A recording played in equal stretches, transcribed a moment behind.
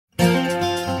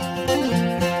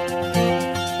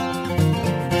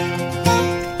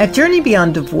At Journey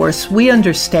Beyond Divorce, we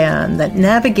understand that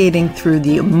navigating through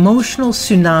the emotional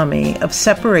tsunami of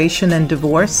separation and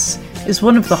divorce is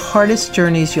one of the hardest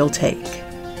journeys you'll take.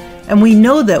 And we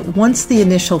know that once the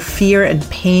initial fear and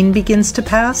pain begins to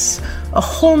pass, a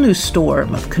whole new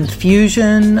storm of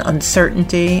confusion,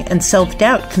 uncertainty, and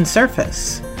self-doubt can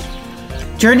surface.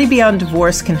 Journey Beyond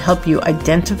Divorce can help you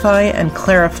identify and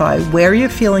clarify where you're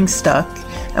feeling stuck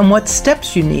and what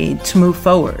steps you need to move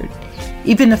forward,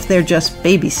 even if they're just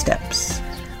baby steps.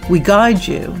 We guide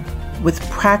you with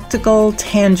practical,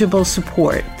 tangible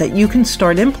support that you can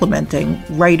start implementing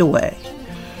right away.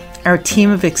 Our team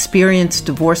of experienced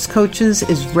divorce coaches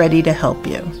is ready to help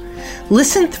you.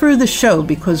 Listen through the show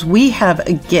because we have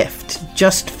a gift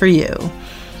just for you.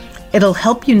 It'll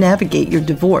help you navigate your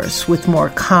divorce with more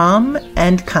calm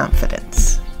and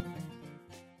confidence.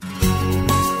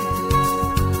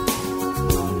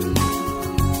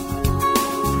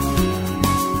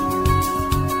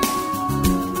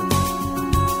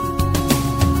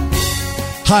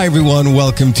 Hi, everyone.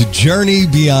 Welcome to Journey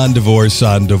Beyond Divorce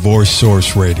on Divorce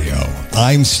Source Radio.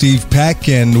 I'm Steve Peck,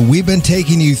 and we've been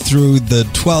taking you through the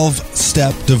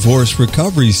 12-Step Divorce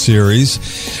Recovery Series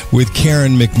with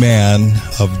Karen McMahon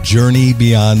of Journey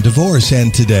Beyond Divorce.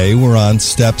 And today we're on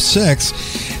Step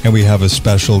 6, and we have a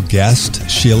special guest,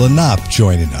 Sheila Knopp,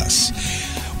 joining us.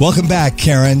 Welcome back,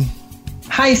 Karen.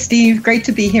 Hi, Steve. Great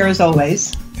to be here as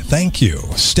always. Thank you.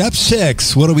 Step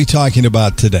 6, what are we talking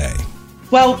about today?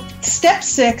 Well, step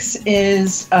 6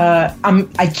 is,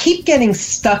 I keep getting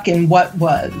stuck in what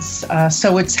was.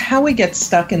 So it's how we get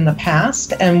stuck in the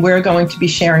past, and we're going to be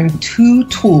sharing 2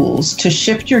 tools to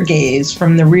shift your gaze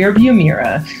from the rearview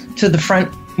mirror to the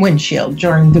front windshield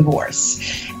during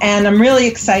divorce. And I'm really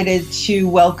excited to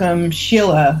welcome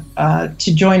Sheila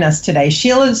to join us today.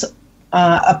 Sheila's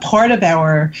a part of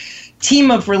our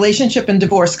team of relationship and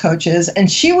divorce coaches,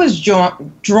 and she was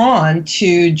drawn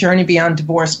to Journey Beyond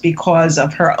Divorce because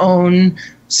of her own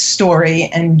story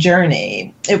and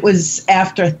journey. It was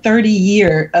after a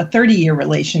 30-year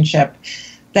relationship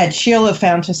that Sheila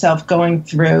found herself going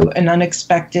through an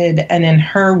unexpected and, in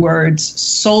her words,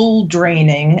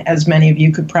 soul-draining, as many of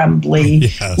you could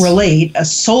probably relate, a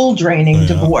soul-draining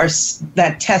divorce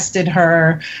that tested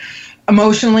her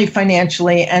emotionally,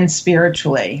 financially, and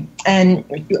spiritually. And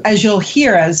as you'll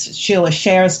hear, as Sheila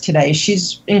shares today,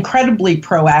 she's incredibly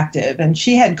proactive, and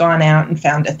she had gone out and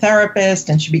found a therapist,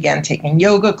 and she began taking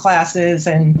yoga classes,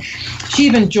 and she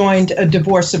even joined a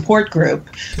divorce support group.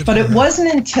 But it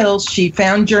wasn't until she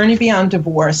found Journey Beyond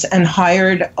Divorce and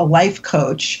hired a life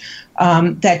coach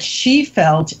that she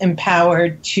felt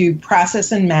empowered to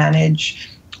process and manage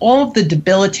all of the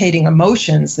debilitating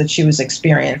emotions that she was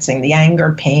experiencing, the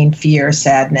anger, pain, fear,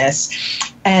 sadness.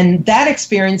 And that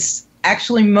experience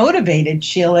actually motivated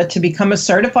Sheila to become a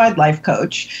certified life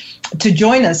coach, to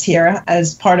join us here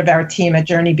as part of our team at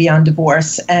Journey Beyond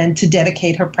Divorce, and to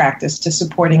dedicate her practice to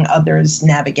supporting others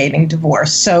navigating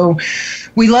divorce. So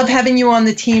we love having you on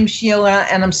the team, Sheila,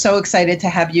 and I'm so excited to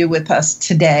have you with us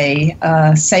today.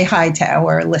 Say hi to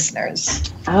our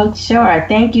listeners. Oh, sure.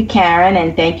 Thank you, Karen,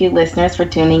 and thank you, listeners, for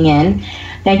tuning in.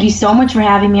 Thank you so much for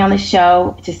having me on the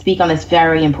show to speak on this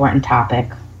very important topic.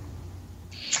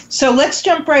 So let's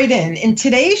jump right in. In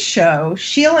today's show,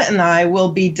 Sheila and I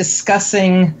will be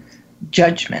discussing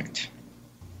judgment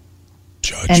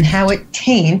and how it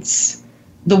taints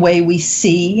the way we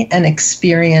see and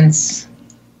experience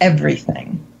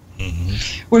everything.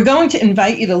 Mm-hmm. We're going to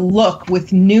invite you to look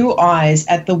with new eyes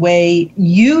at the way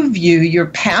you view your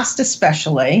past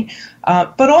especially,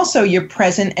 but also your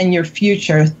present and your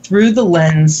future through the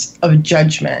lens of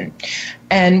judgment.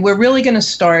 And we're really going to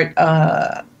start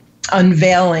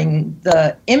unveiling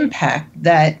the impact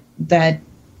that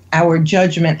our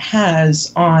judgment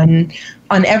has on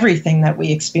everything that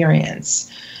we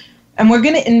experience. And we're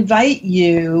going to invite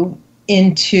you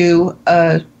into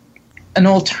an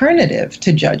alternative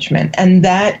to judgment, and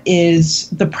that is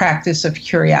the practice of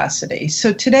curiosity.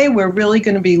 So today we're really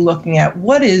going to be looking at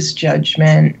what is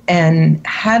judgment and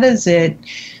how does it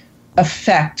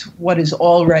affect what is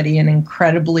already an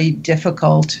incredibly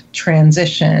difficult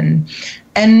transition.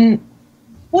 And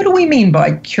what do we mean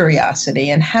by curiosity,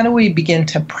 and how do we begin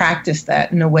to practice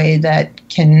that in a way that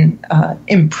can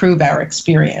improve our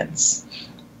experience?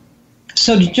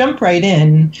 So to jump right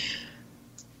in,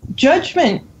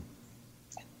 judgment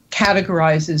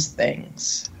categorizes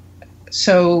things.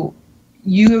 So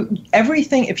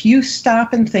if you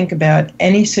stop and think about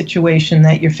any situation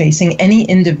that you're facing, any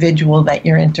individual that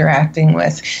you're interacting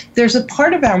with, there's a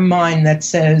part of our mind that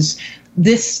says,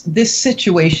 this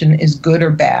situation is good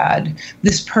or bad.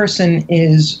 This person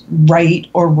is right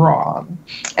or wrong.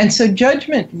 And so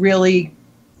judgment really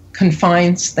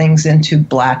confines things into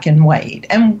black and white.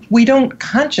 And we don't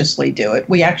consciously do it.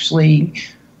 We actually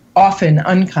often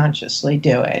unconsciously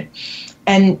do it.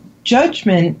 And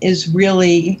judgment is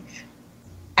really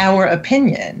our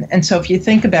opinion. And so if you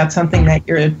think about something that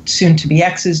your soon-to-be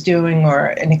ex is doing or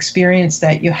an experience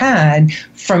that you had,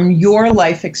 from your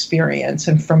life experience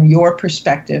and from your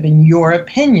perspective and your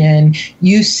opinion,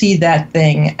 you see that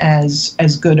thing as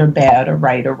good or bad or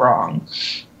right or wrong.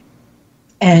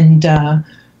 And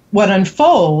what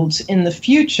unfolds in the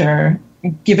future,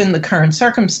 given the current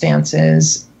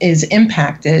circumstances, is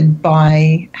impacted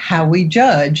by how we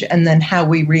judge and then how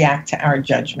we react to our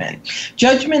judgment.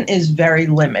 Judgment is very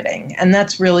limiting, and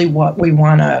that's really what we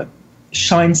want to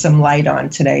shine some light on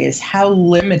today, is how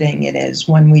limiting it is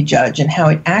when we judge and how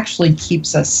it actually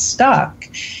keeps us stuck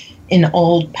in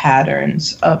old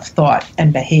patterns of thought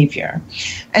and behavior.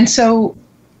 And so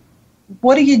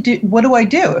what do I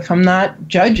do if I'm not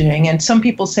judging? And some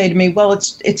people say to me, well,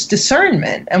 it's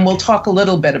discernment. And we'll talk a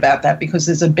little bit about that because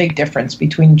there's a big difference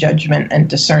between judgment and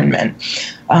discernment.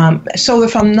 So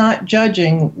if I'm not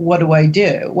judging, what do I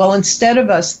do? Well, instead of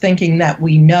us thinking that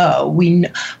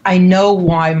I know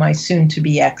why my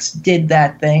soon-to-be ex did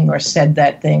that thing or said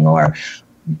that thing, or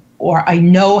I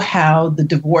know how the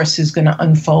divorce is going to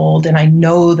unfold, and I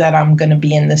know that I'm going to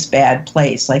be in this bad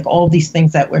place, like all these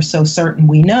things that we're so certain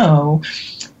we know.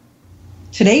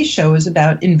 Today's show is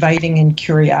about inviting in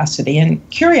curiosity, and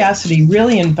curiosity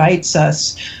really invites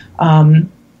us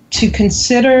to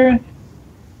consider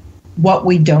what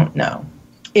we don't know.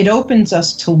 It opens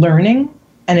us to learning,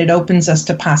 and it opens us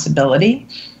to possibility.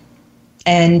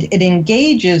 And it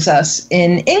engages us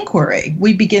in inquiry.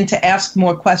 We begin to ask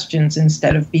more questions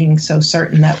instead of being so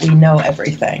certain that we know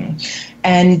everything.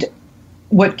 And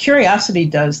what curiosity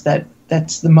does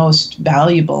that's the most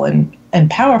valuable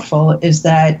and powerful is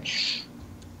that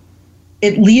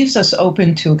it leaves us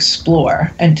open to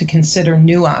explore and to consider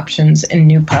new options and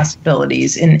new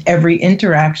possibilities in every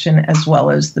interaction as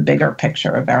well as the bigger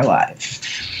picture of our life.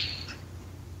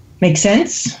 Make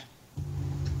sense?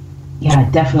 Yeah,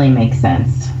 it definitely makes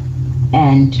sense.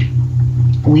 And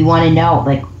we want to know,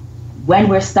 like, when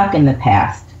we're stuck in the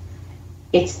past,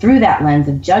 it's through that lens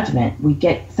of judgment.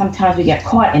 Sometimes we get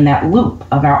caught in that loop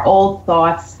of our old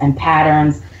thoughts and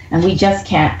patterns, and we just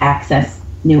can't access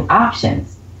new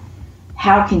options.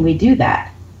 How can we do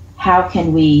that? How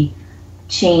can we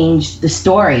change the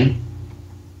story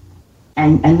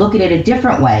and look at it a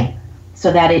different way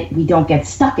so that we don't get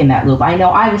stuck in that loop? I know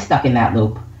I was stuck in that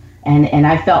loop. And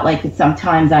I felt like that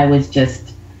sometimes I was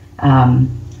just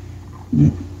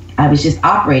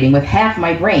operating with half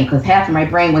my brain, because half of my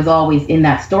brain was always in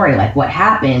that story, like what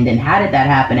happened and how did that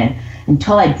happen, and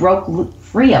until I broke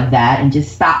free of that and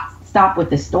just stop with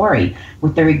the story,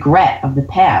 with the regret of the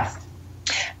past.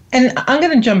 And I'm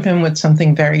going to jump in with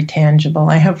something very tangible.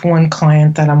 I have one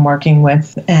client that I'm working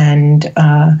with, and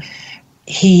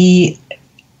he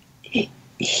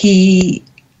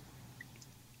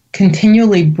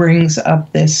continually brings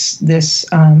up this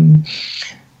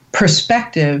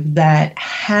perspective that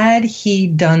had he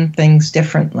done things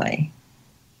differently,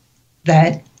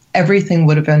 that everything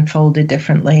would have unfolded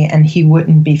differently and he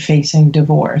wouldn't be facing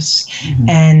divorce. Mm-hmm.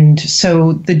 And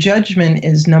so the judgment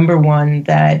is, number one,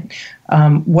 that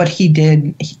what he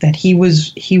did, that he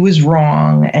was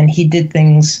wrong and he did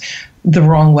things the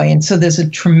wrong way. And so there's a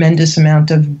tremendous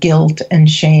amount of guilt and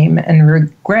shame and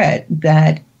regret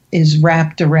that is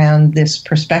wrapped around this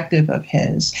perspective of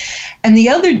his. And the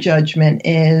other judgment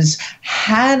is,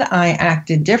 had I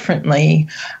acted differently,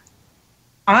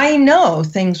 I know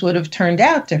things would have turned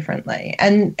out differently.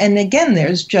 And again,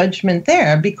 there's judgment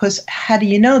there, because how do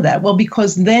you know that? Well,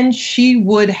 because then she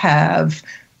would have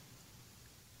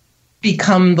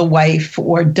become the wife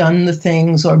or done the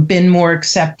things or been more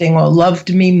accepting or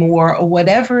loved me more or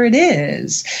whatever it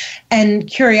is. And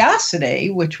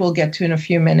curiosity, which we'll get to in a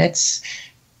few minutes,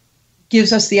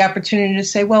 gives us the opportunity to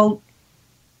say, well,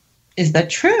 is that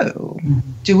true?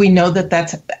 Do we know that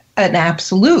that's an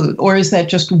absolute, or is that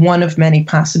just one of many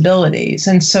possibilities?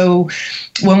 And so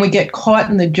when we get caught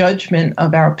in the judgment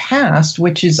of our past,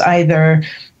 which is either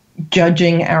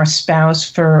judging our spouse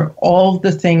for all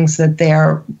the things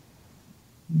that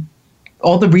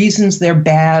all the reasons they're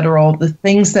bad, or all the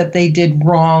things that they did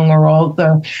wrong, or all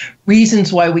the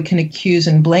reasons why we can accuse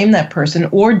and blame that person,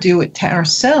 or do it to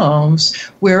ourselves,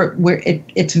 where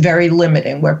it's very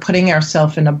limiting. We're putting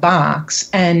ourselves in a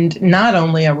box. And not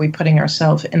only are we putting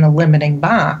ourselves in a limiting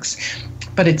box,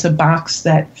 but it's a box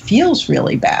that feels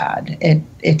really bad.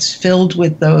 It's filled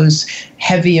with those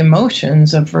heavy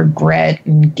emotions of regret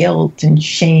and guilt and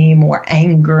shame or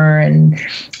anger and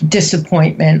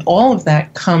disappointment. All of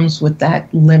that comes with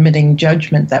that limiting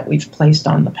judgment that we've placed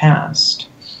on the past.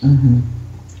 Mm-hmm.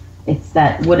 It's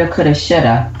that woulda, coulda,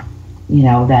 shoulda,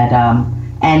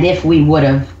 and if we would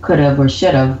have, could have, or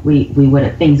should have, we would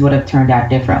have, things would have turned out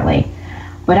differently.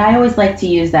 But I always like to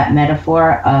use that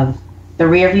metaphor of the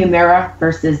rearview mirror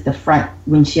versus the front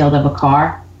windshield of a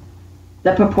car.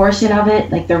 The proportion of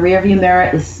it, like the rearview mirror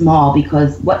is small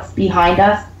because what's behind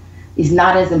us is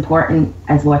not as important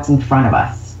as what's in front of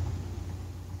us.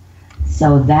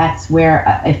 So that's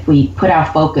where, if we put our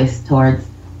focus towards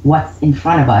what's in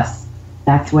front of us,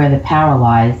 that's where the power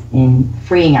lies in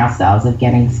freeing ourselves of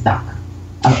getting stuck,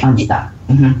 unstuck.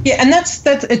 Mm-hmm. Yeah, and that's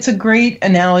it's a great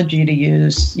analogy to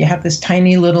use. You have this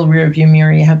tiny little rear view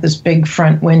mirror, you have this big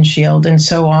front windshield, and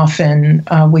so often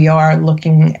we are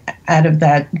looking out of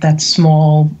that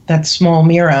small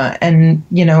mirror. And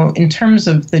in terms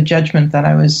of the judgment that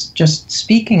I was just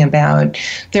speaking about,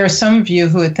 there are some of you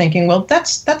who are thinking, well,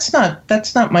 that's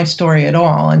not my story at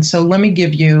all. And so let me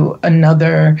give you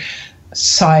another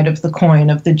side of the coin,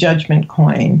 of the judgment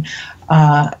coin.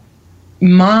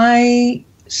 My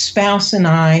spouse and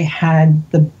I had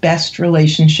the best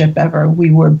relationship ever.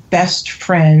 We were best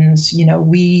friends.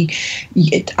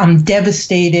 I'm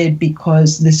devastated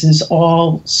because this is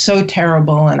all so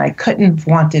terrible and I couldn't have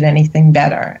wanted anything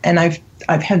better. And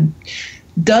I've had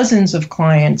dozens of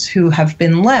clients who have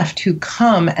been left, who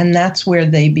come, and that's where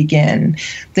they begin.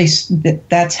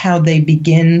 That's how they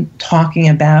begin talking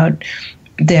about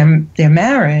their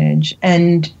marriage.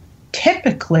 And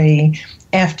typically,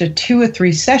 after 2 or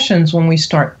 3 sessions, when we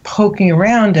start poking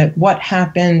around at what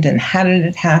happened and how did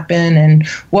it happen and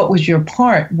what was your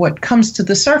part, what comes to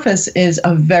the surface is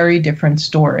a very different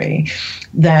story.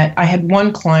 That I had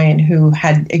one client who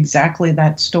had exactly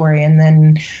that story, and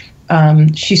then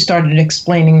she started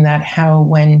explaining that how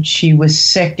when she was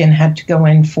sick and had to go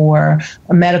in for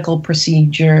a medical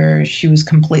procedure, she was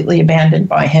completely abandoned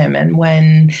by him. And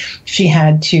when she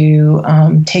had to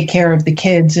take care of the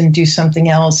kids and do something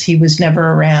else, he was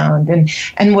never around.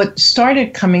 And what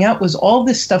started coming up was all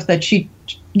this stuff that she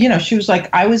was like,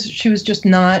 she was just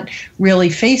not really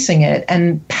facing it,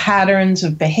 and patterns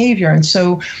of behavior. And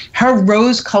so her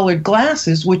rose-colored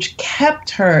glasses, which kept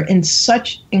her in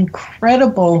such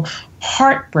incredible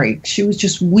heartbreak, she was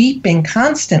just weeping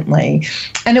constantly.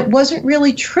 And it wasn't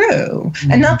really true.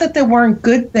 Mm-hmm. And not that there weren't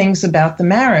good things about the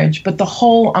marriage, but the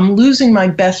whole, I'm losing my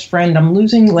best friend, I'm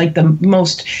losing like the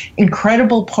most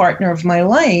incredible partner of my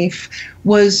life,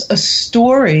 was a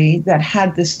story that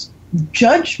had this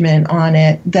judgment on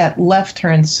it that left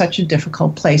her in such a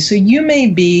difficult place. So you may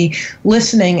be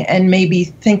listening and maybe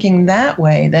thinking that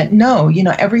way, that no,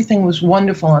 everything was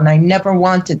wonderful and I never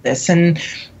wanted this. And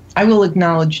I will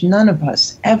acknowledge none of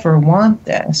us ever want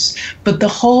this. But the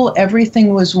whole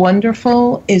everything was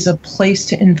wonderful is a place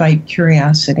to invite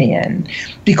curiosity in,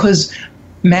 because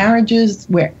marriages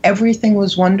where everything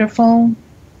was wonderful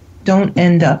don't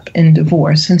end up in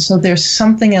divorce. And so there's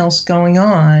something else going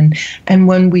on. And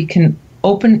when we can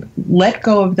let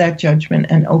go of that judgment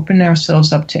and open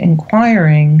ourselves up to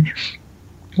inquiring,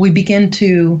 we begin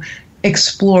to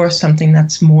explore something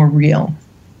that's more real.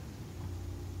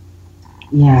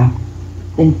 Yeah.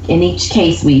 In each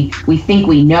case, we think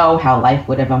we know how life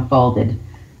would have unfolded.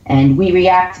 And we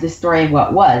react to the story of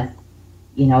what was,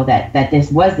 that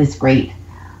this was this great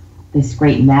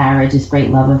marriage, this great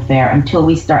love affair, until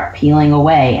we start peeling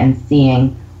away and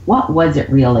seeing, what was it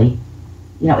really?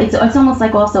 It's almost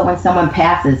like also when someone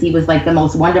passes, he was like the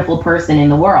most wonderful person in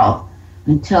the world,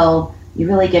 until you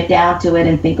really get down to it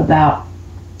and think about,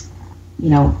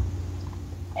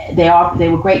 they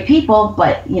were great people,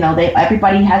 but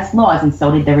everybody has flaws, and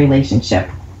so did their relationship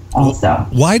also.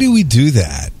 Why do we do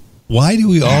that? Why do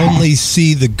we only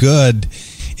see the good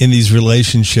in these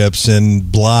relationships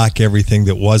and block everything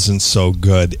that wasn't so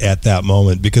good at that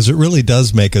moment? Because it really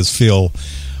does make us feel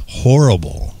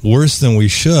horrible, worse than we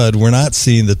should. We're not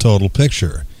seeing the total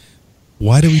picture.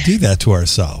 Why do we do that to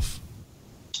ourselves?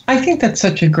 I think that's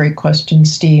such a great question,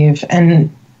 Steve.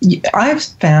 And I've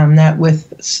found that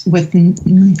with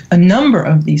a number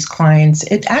of these clients,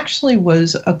 it actually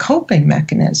was a coping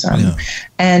mechanism. Yeah.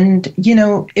 And,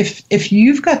 if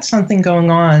you've got something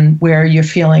going on where you're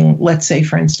feeling, let's say,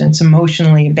 for instance,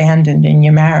 emotionally abandoned in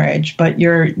your marriage, but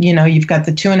you've got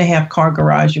the 2.5 car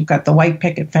garage, you've got the white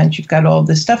picket fence, you've got all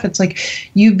this stuff. It's like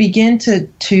you begin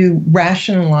to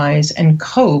rationalize and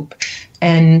cope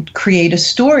and create a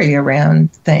story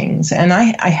around things. And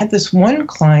I had this one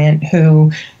client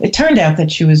who, it turned out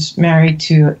that she was married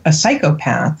to a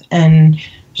psychopath, and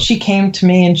she came to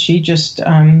me and she just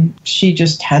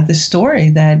had this story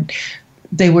that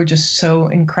they were just so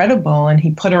incredible, and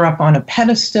he put her up on a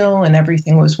pedestal and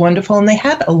everything was wonderful, and they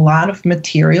had a lot of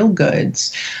material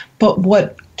goods. But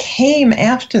what came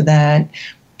after that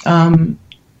it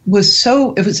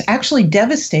was actually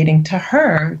devastating to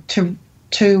her to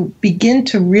begin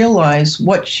to realize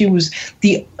what she was,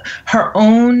 her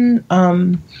own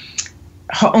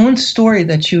story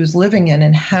that she was living in,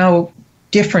 and how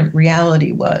different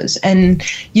reality was. And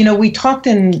we talked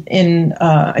in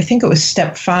I think it was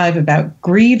step 5 about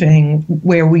grieving,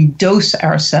 where we dose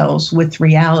ourselves with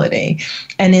reality.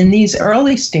 And in these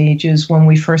early stages, when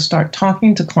we first start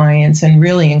talking to clients and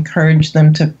really encourage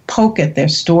them to poke at their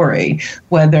story,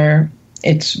 whether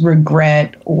it's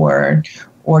regret or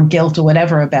guilt or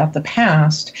whatever about the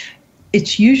past,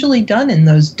 it's usually done in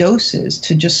those doses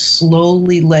to just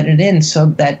slowly let it in so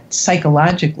that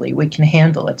psychologically we can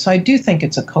handle it. So I do think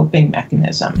it's a coping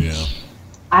mechanism. Yeah.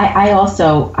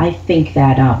 I think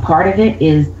that part of it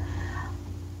is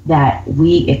that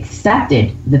we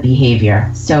accepted the behavior.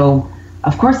 So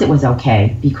of course it was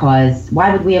okay, because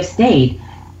why would we have stayed?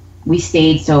 We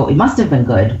stayed, so it must have been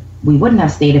good. We wouldn't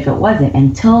have stayed if it wasn't,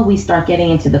 until we start getting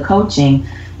into the coaching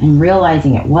and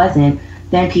realizing it wasn't.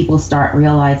 Then people start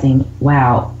realizing,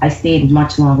 wow, I stayed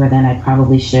much longer than I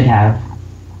probably should have.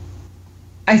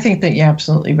 I think that you're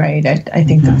absolutely right. I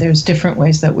think that there's different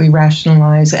ways that we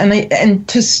rationalize. And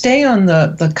to stay on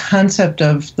the concept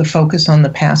of the focus on the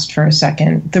past for a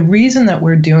second, the reason that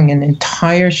we're doing an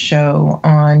entire show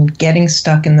on getting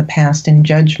stuck in the past and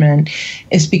judgment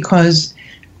is because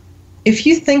if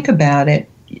you think about it,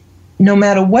 no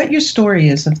matter what your story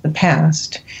is of the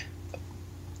past,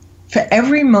 for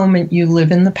every moment you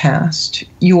live in the past,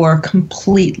 you are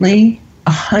completely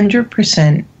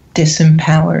 100%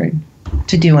 disempowered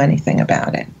to do anything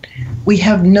about it. We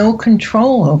have no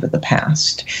control over the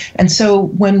past. And so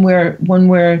when we're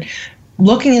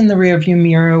looking in the rearview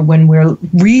mirror, when we're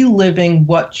reliving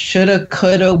what shoulda,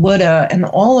 coulda, woulda, and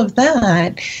all of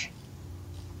that,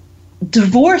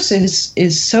 divorce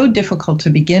is so difficult to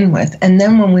begin with. And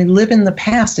then when we live in the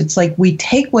past, it's like we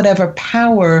take whatever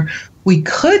power we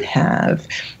could have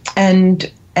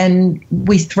and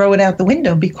we throw it out the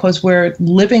window because we're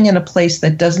living in a place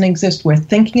that doesn't exist. We're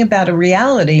thinking about a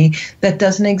reality that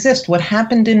doesn't exist. What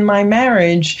happened in my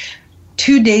marriage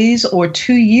 2 days or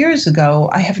 2 years ago,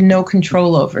 I have no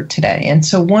control over today. And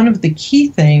so one of the key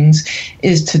things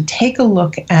is to take a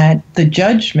look at the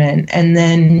judgment, and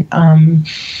then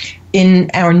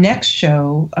in our next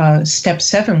show, Step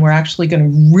 7, we're actually going to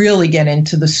really get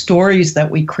into the stories that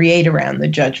we create around the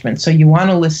judgment. So you want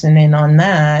to listen in on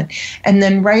that. And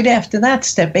then right after that,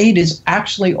 Step 8 is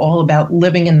actually all about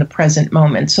living in the present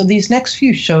moment. So these next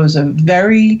few shows are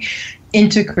very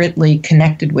intricately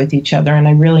connected with each other, and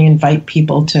I really invite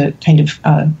people to kind of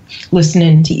listen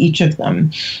in to each of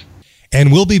them.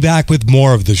 And we'll be back with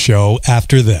more of the show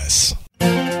after this.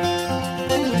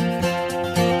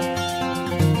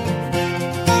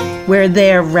 We're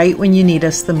there right when you need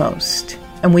us the most,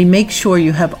 and we make sure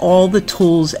you have all the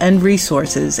tools and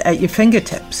resources at your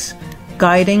fingertips,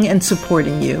 guiding and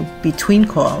supporting you between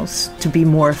calls to be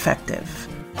more effective.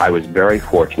 I was very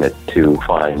fortunate to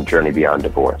find Journey Beyond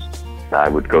Divorce. I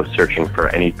would go searching for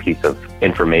any piece of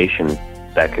information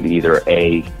that could either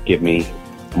A, give me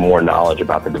more knowledge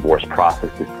about the divorce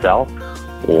process itself,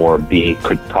 or B,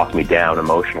 could talk me down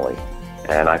emotionally.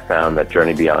 And I found that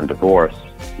Journey Beyond Divorce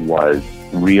was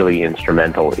really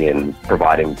instrumental in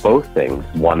providing both things.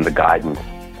 One, the guidance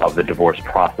of the divorce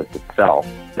process itself,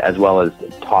 as well as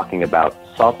talking about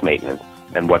self-maintenance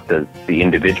and what does the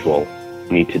individual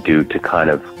need to do to kind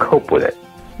of cope with it.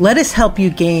 Let us help you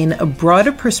gain a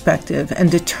broader perspective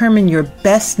and determine your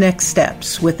best next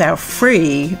steps with our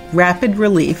free Rapid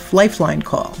Relief Lifeline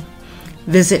call.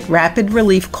 Visit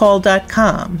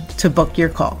rapidreliefcall.com to book your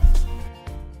call.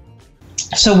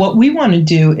 So what we want to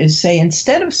do is say,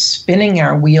 instead of spinning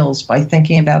our wheels by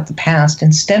thinking about the past,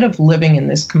 instead of living in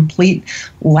this complete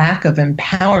lack of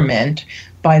empowerment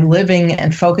by living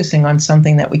and focusing on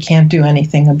something that we can't do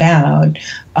anything about,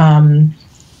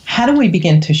 how do we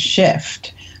begin to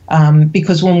shift?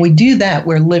 Because when we do that,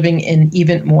 we're living in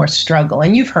even more struggle.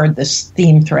 And you've heard this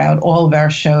theme throughout all of our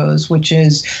shows, which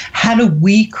is how do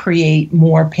we create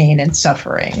more pain and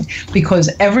suffering? Because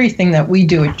everything that we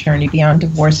do at Journey Beyond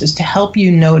Divorce is to help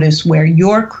you notice where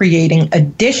you're creating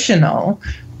additional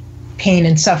pain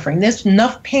and suffering. There's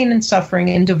enough pain and suffering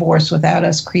in divorce without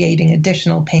us creating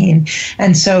additional pain.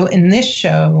 And so in this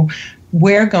show,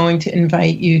 we're going to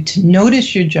invite you to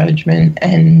notice your judgment,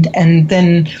 and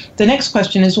then the next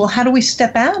question is, well, how do we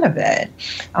step out of it?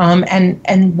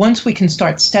 And once we can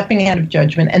start stepping out of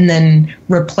judgment and then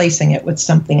replacing it with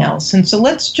something else. And so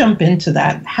let's jump into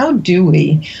that. How do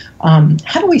we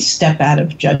step out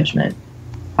of judgment?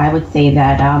 I would say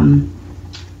that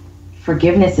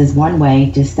forgiveness is one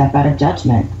way to step out of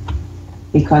judgment,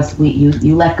 because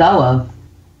you let go of.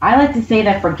 I like to say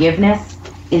that forgiveness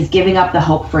is giving up the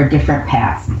hope for a different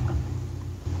past.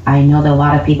 I know that a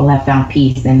lot of people have found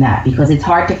peace in that, because it's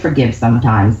hard to forgive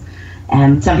sometimes.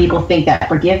 And some people think that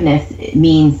forgiveness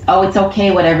means, oh, it's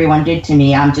okay what everyone did to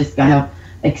me. I'm just going to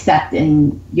accept,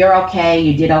 and you're okay,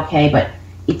 you did okay. But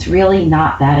it's really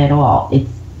not that at all.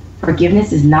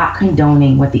 Forgiveness is not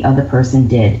condoning what the other person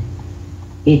did.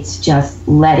 It's just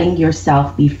letting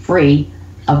yourself be free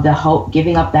of the hope,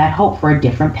 giving up that hope for a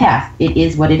different past. It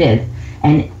is what it is.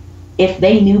 And if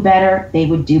they knew better, they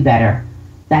would do better.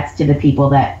 That's to the people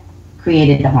that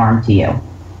created the harm to you.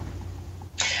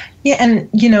 Yeah, and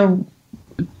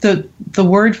the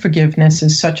word forgiveness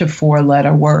is such a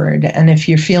 4-letter word, and if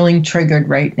you're feeling triggered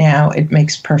right now, it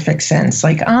makes perfect sense.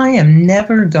 Like, I am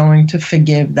never going to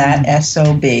forgive that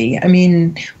SOB. I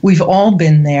mean, we've all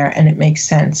been there, and it makes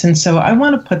sense. And so I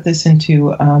want to put this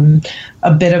into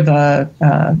a bit of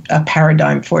a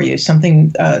paradigm for you, something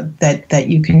that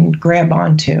you can grab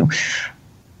onto.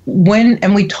 We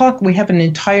have an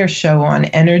entire show on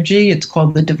energy. It's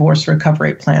called the Divorce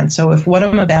Recovery Plan. So if what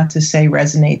I'm about to say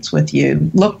resonates with you,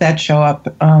 look that show up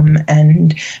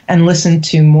and listen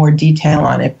to more detail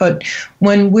on it. But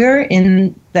when we're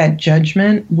in that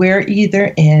judgment, we're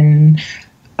either in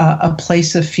a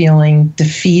place of feeling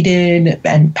defeated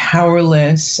and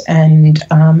powerless and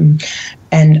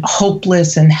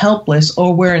hopeless and helpless,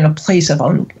 or we're in a place of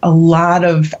a lot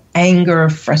of anger,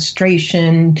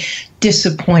 frustration,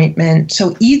 disappointment.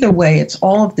 So either way, it's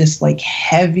all of this like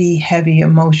heavy, heavy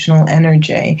emotional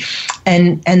energy.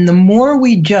 And the more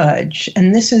we judge,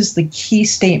 and this is the key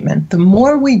statement, the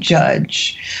more we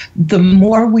judge, the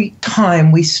more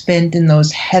time we spend in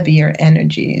those heavier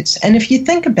energies. And if you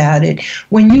think about it,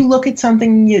 when you look at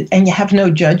something and you have no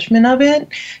judgment of it,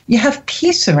 you have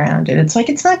peace around it. It's like,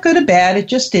 it's not good or bad, it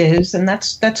just is, and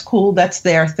that's cool, that's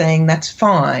their thing, that's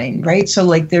fine, right? So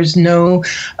like there's no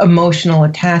emotional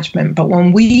attachment. But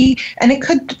when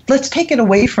let's take it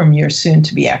away from your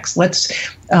soon-to-be ex. Let's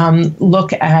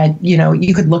look at,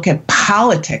 you could look at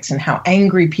politics and how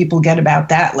angry people get about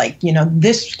that. Like,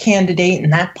 this candidate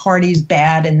and that party's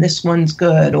bad and this one's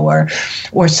good, or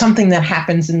something that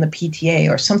happens in the PTA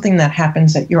or something that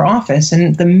happens at your office.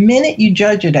 And the minute you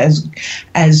judge it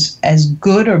as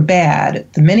good or bad,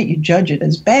 the minute you judge it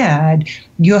as bad,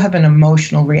 you have an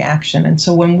emotional reaction. And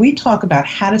so when we talk about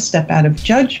how to step out of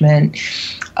judgment,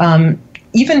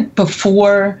 even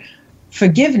before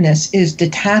forgiveness is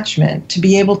detachment, to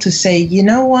be able to say, you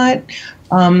know what,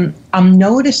 I'm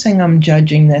noticing I'm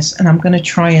judging this, and I'm going to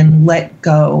try and let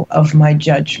go of my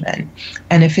judgment.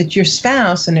 And if it's your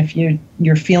spouse, and if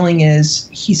your feeling is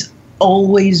he's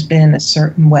always been a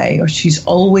certain way, or she's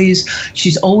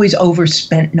always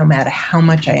overspent no matter how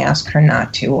much I ask her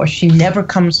not to, or she never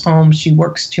comes home, she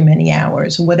works too many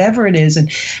hours, or whatever it is,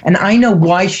 and I know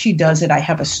why she does it, I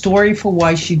have a story for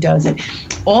why she does it,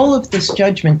 all of this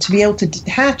judgment, to be able to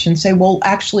detach and say, well,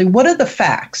 actually, what are the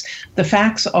facts? The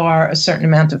facts are a certain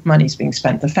amount of money is being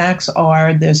spent. The facts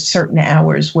are there's certain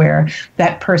hours where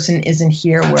that person isn't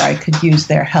here where I could use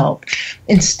their help.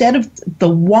 Instead of the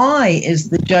why is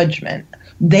the judgment.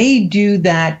 They do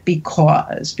that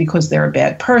because they're a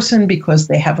bad person, because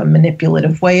they have a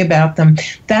manipulative way about them.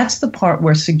 That's the part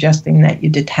we're suggesting that you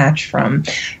detach from.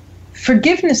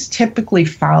 Forgiveness typically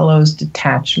follows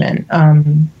detachment.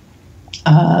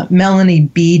 Melanie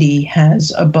Beattie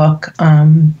has a book,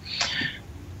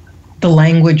 The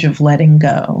Language of Letting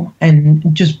Go, and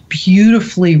just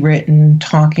beautifully written,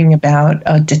 talking about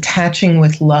detaching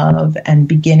with love and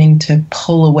beginning to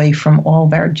pull away from all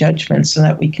of our judgments so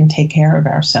that we can take care of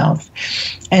ourselves.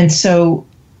 And so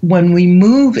when we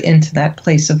move into that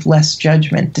place of less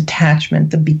judgment, detachment,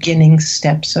 the beginning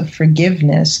steps of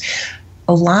forgiveness,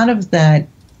 a lot of that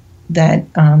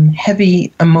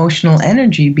heavy emotional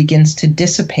energy begins to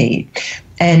dissipate.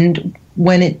 And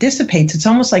when it dissipates, it's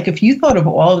almost like if you thought of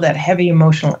all of that heavy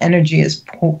emotional energy as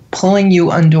pulling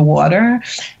you underwater,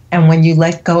 and when you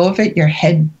let go of it, your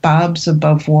head bobs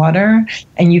above water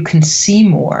and you can see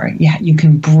more, you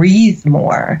can breathe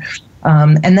more.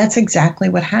 And that's exactly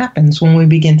what happens when we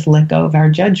begin to let go of our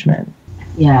judgment.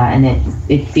 Yeah, and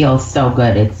it feels so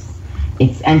good.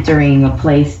 It's entering a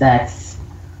place that's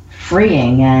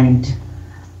freeing. And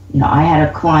I had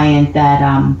a client that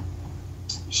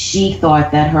she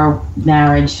thought that her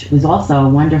marriage was also a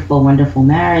wonderful, wonderful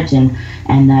marriage, and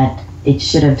that it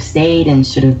should have stayed and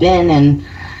should have been,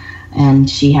 and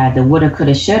she had the woulda,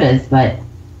 coulda, shouldas. But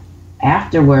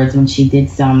afterwards, when she did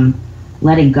some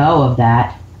letting go of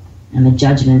that and the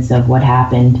judgments of what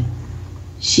happened,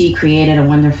 she created a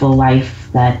wonderful life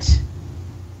that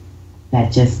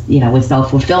just, was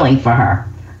self-fulfilling for her.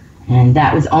 And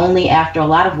that was only after a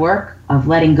lot of work of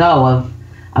letting go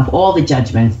of all the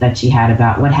judgments that she had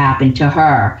about what happened to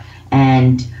her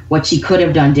and what she could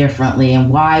have done differently and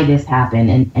why this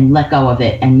happened, and let go of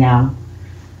it, and now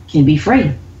can be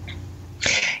free.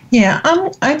 Yeah,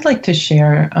 I'd like to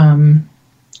share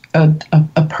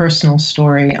a personal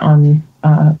story on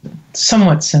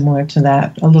somewhat similar to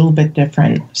that, a little bit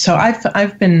different. So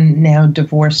I've been now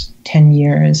divorced 10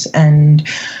 years, and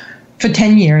for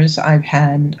 10 years I've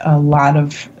had a lot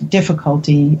of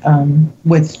difficulty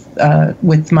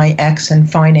with my ex and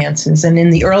finances. And in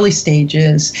the early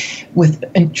stages, with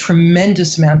a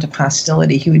tremendous amount of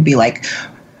hostility, he would be like,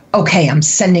 okay, I'm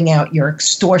sending out your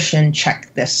extortion check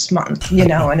this month,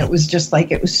 and it was just like,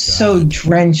 it was so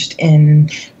drenched in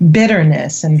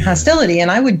bitterness and hostility.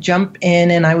 And I would jump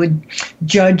in and I would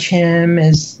judge him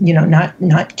as,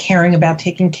 not caring about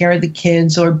taking care of the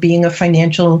kids or being a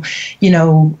financial,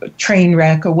 train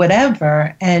wreck or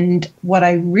whatever. And what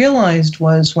I realized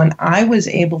was, when I was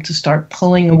able to start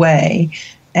pulling away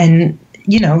and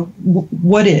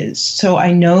what is. So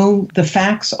I know the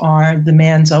facts are the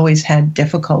man's always had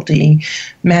difficulty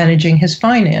managing his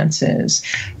finances.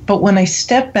 But when I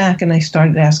stepped back and I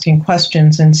started asking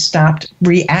questions and stopped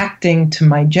reacting to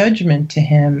my judgment to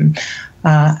him,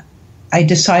 I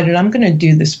decided I'm going to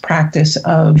do this practice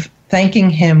of thanking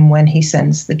him when he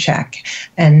sends the check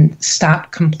and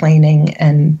stop complaining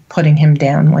and putting him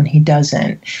down when he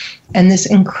doesn't. And this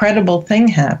incredible thing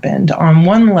happened. On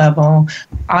one level,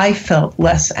 I felt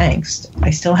less angst. I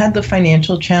still had the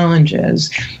financial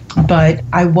challenges, but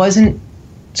I wasn't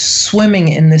swimming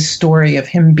in this story of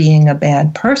him being a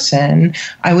bad person.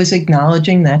 I was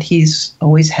acknowledging that he's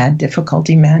always had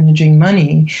difficulty managing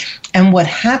money. And what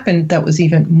happened that was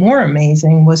even more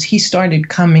amazing was he started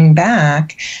coming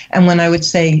back. And when I would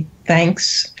say,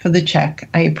 thanks for the check,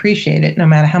 I appreciate it, no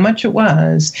matter how much it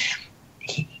was,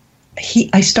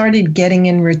 I started getting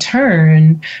in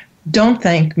return, don't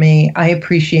thank me, I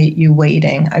appreciate you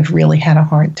waiting. I've really had a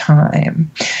hard time.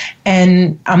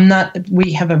 And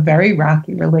we have a very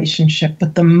rocky relationship,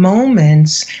 but the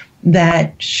moments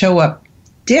that show up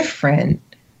different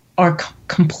are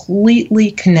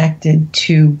completely connected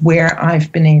to where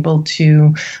I've been able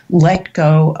to let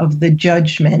go of the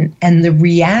judgment and the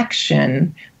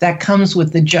reaction that comes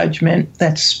with the judgment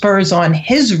that spurs on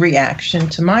his reaction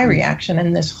to my reaction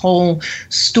and this whole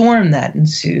storm that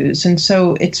ensues. And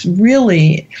so it's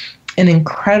really an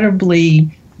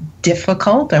incredibly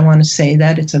difficult, I want to say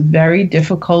that it's a very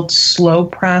difficult, slow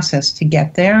process to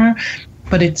get there,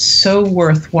 but it's so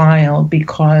worthwhile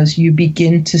because you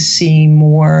begin to see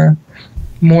more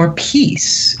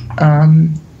peace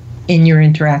in your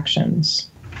interactions.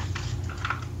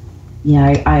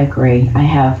 Yeah, I agree. I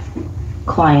have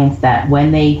clients that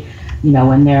when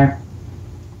their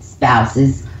spouse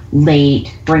is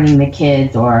late bringing the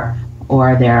kids or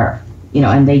they're,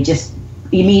 and they just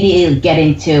immediately get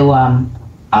into,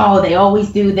 they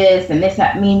always do this and this,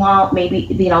 that. Meanwhile, maybe,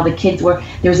 the kids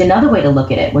there's another way to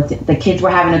look at it. The kids were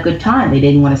having a good time. They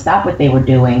didn't want to stop what they were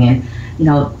doing. And,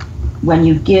 when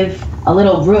you give a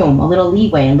little room, a little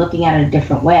leeway, and looking at it a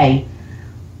different way,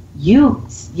 you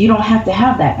don't have to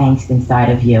have that angst inside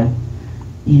of you.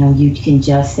 You can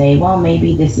just say, well,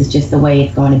 maybe this is just the way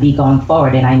it's going to be going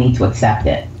forward, and I need to accept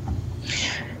it.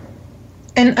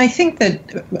 And I think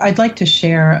that I'd like to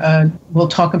share, we'll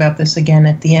talk about this again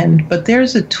at the end, but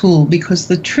there's a tool, because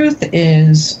the truth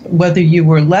is, whether you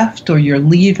were left or you're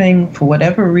leaving, for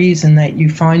whatever reason that you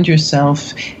find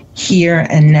yourself here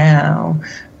and now,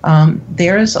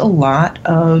 there's a lot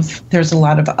of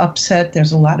upset,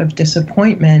 there's a lot of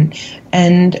disappointment,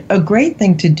 and a great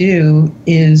thing to do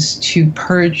is to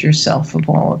purge yourself of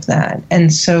all of that.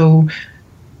 And so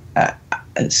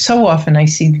often I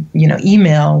see,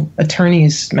 email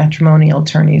attorneys, matrimonial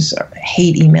attorneys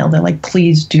hate email. They're like,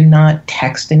 please do not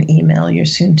text and email your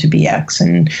soon-to-be ex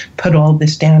and put all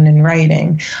this down in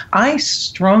writing. I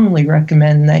strongly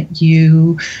recommend that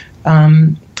you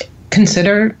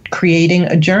consider creating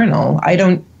a journal. I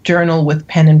don't journal with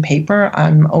pen and paper.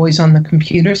 I'm always on the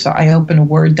computer, so I open a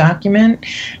Word document,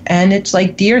 and it's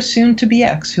like, dear soon-to-be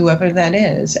ex, whoever that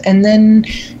is. And then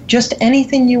just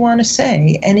anything you want to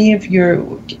say,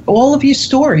 all of your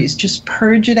stories, just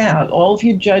purge it out. All of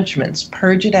your judgments,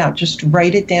 purge it out. Just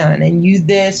write it down. And you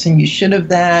this, and you should have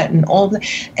that, and all that,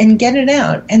 and get it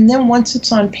out. And then once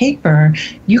it's on paper,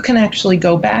 you can actually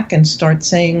go back and start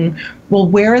saying, well,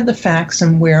 where are the facts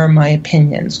and where are my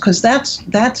opinions? Because that's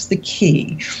the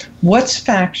key. What's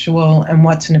factual and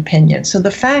what's an opinion? So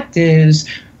the fact is,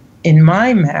 in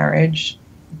my marriage,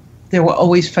 there were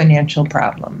always financial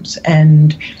problems,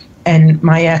 and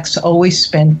my ex always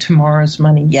spent tomorrow's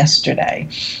money yesterday.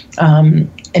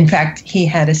 In fact, he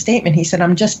had a statement. He said,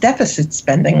 I'm just deficit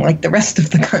spending like the rest of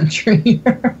the country.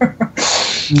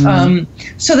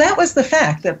 So that was the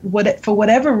fact that for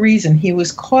whatever reason, he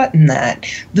was caught in that.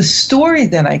 The story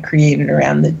that I created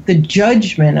around the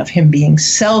judgment of him being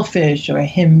selfish or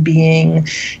him being,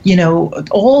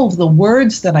 all of the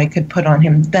words that I could put on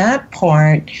him, that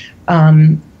part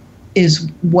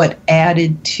is what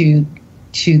added to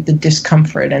the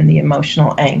discomfort and the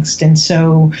emotional angst. And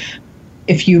so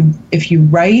if you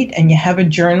write and you have a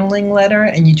journaling letter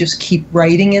and you just keep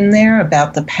writing in there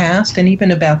about the past and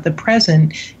even about the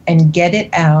present and get it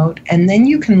out, and then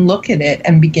you can look at it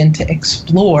and begin to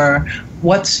explore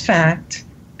what's fact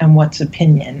and what's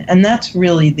opinion. And that's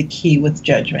really the key with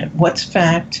judgment. What's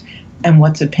fact and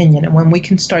what's opinion. And when we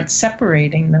can start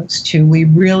separating those two, we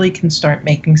really can start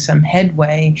making some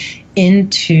headway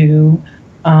into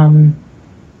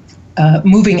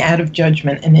moving out of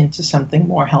judgment and into something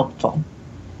more helpful.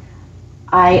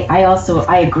 I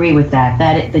agree with that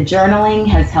the journaling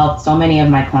has helped so many of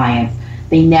my clients.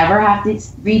 They never have to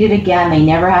read it again. They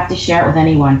never have to share it with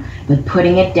anyone, but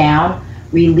putting it down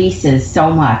releases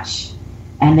so much.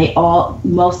 And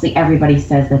mostly everybody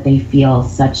says that they feel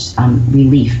such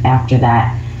relief after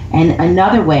that. And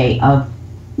another way of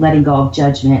letting go of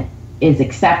judgment is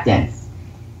acceptance.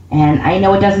 And I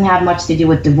know it doesn't have much to do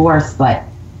with divorce, but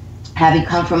having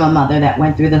come from a mother that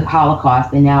went through the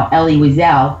Holocaust, and now Elie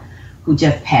Wiesel, who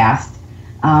just passed,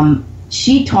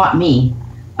 she taught me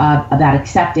about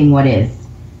accepting what is,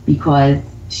 because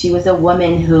she was a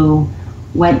woman who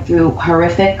went through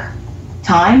horrific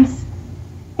times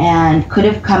and could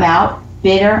have come out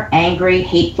bitter, angry,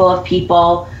 hateful of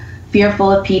people,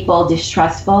 fearful of people,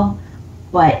 distrustful,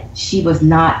 but she was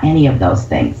not any of those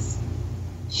things.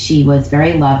 She was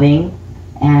very loving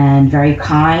and very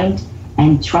kind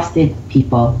and trusted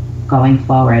people going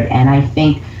forward. And I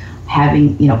think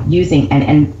having, using,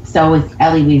 and so was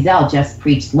Elie Wiesel, just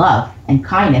preached love and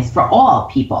kindness for all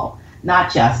people,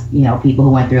 not just, people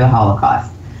who went through the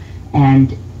Holocaust.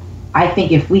 And I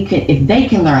think if they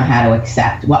can learn how to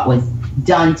accept what was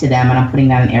done to them, and I'm putting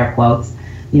that in air quotes,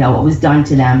 what was done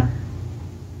to them,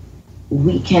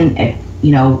 we can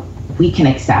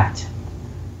accept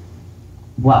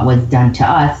what was done to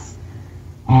us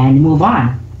and move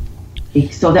on,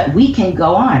 so that we can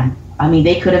go on. I mean,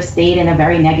 they could have stayed in a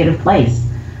very negative place,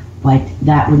 but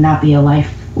that would not be a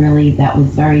life really that was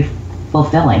very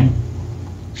fulfilling.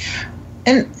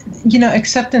 And,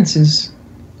 acceptance is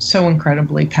so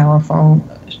incredibly powerful.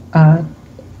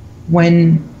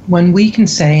 When we can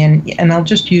say, and I'll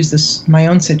just use my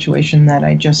own situation that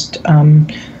I just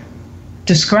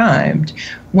described,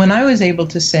 when I was able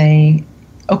to say,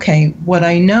 okay, what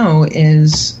I know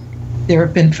is there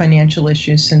have been financial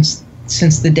issues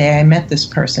since the day I met this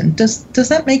person. Does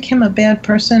that make him a bad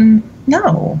person?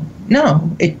 No.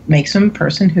 It makes him a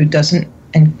person who doesn't,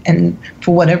 and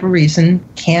for whatever reason,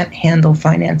 can't handle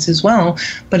finances well,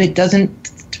 but it doesn't,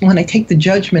 when I take the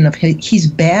judgment of he's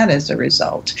bad as a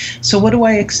result. So what do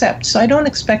I accept? So I don't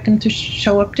expect him to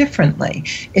show up differently.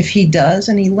 If he does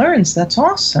and he learns, that's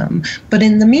awesome. But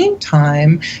in the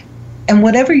meantime, and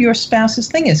whatever your spouse's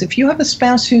thing is, if you have a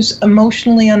spouse who's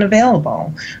emotionally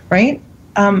unavailable, right?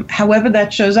 However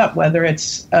that shows up, whether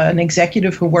it's an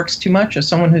executive who works too much or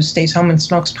someone who stays home and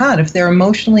smokes pot, if they're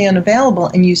emotionally unavailable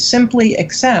and you simply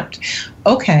accept,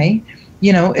 okay,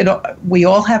 we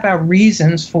all have our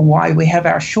reasons for why we have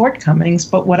our shortcomings,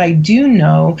 but what I do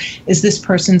know is this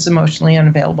person's emotionally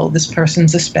unavailable, this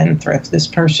person's a spendthrift, this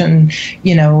person,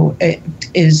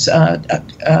 is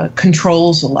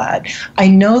controls a lot. I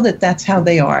know that that's how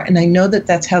they are, and I know that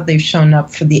that's how they've shown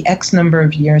up for the X number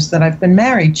of years that I've been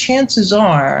married. Chances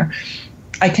are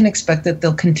I can expect that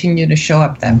they'll continue to show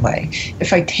up that way.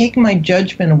 If I take my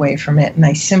judgment away from it and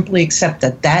I simply accept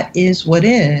that that is what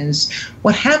is,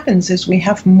 what happens is we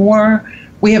have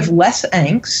less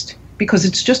angst because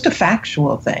it's just a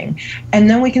factual thing.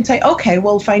 And then we can say, okay,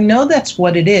 well, if I know that's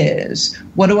what it is,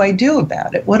 what do I do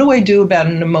about it? What do I do about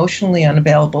an emotionally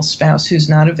unavailable spouse who's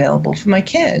not available for my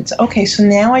kids? Okay, so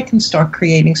now I can start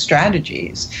creating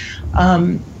strategies.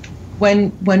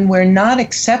 when we're not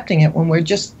accepting it, when we're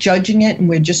just judging it and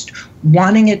we're just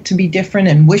wanting it to be different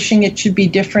and wishing it should be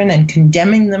different and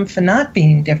condemning them for not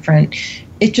being different,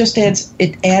 it just adds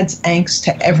angst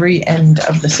to every end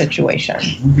of the situation.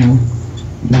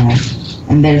 Mm-hmm. Yeah.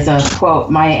 And there's a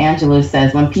quote, Maya Angelou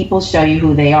says, "When people show you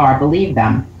who they are, believe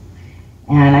them."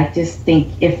 And I just think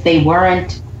if they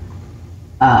weren't,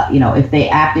 if they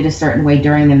acted a certain way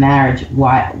during the marriage,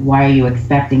 why are you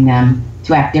expecting them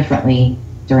to act differently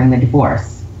during the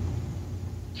divorce?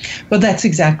 Well, that's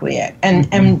exactly it.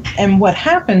 And what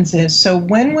happens is, so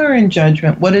when we're in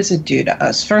judgment, what does it do to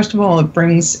us? First of all, it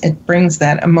brings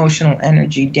that emotional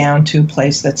energy down to a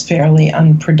place that's fairly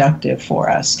unproductive for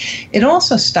us. It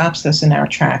also stops us in our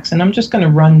tracks. And I'm just going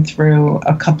to run through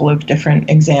a couple of different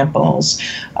examples.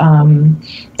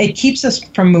 It keeps us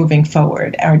from moving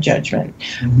forward, our judgment.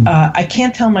 Mm-hmm. I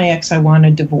can't tell my ex I want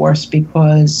a divorce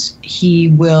because he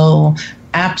will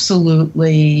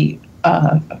absolutely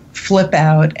flip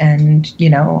out and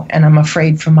I'm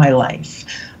afraid for my life.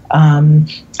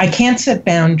 I can't set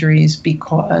boundaries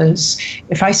because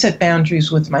if I set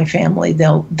boundaries with my family,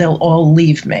 they'll all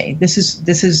leave me.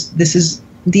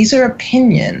 These are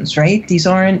opinions, right? These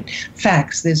aren't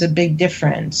facts. There's a big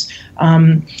difference.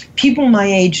 People my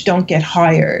age don't get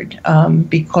hired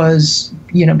because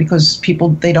people,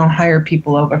 they don't hire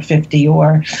people over 50,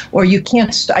 or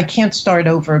I can't start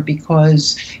over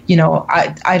because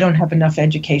I don't have enough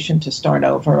education to start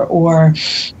over, or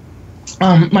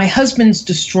my husband's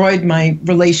destroyed my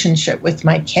relationship with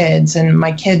my kids, and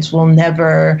my kids will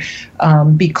never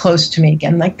be close to me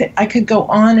again. Like that, I could go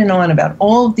on and on about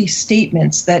all of these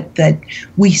statements that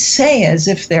we say as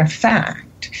if they're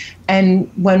fact. And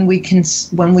when we can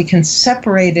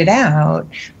separate it out,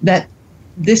 that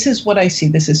this is what I see,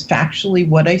 this is factually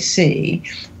what I see,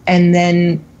 and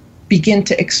then begin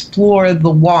to explore the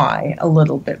why a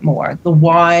little bit more, the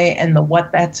why and the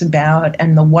what that's about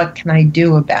and the what can I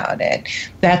do about it.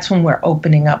 That's when we're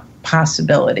opening up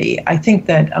possibility. I think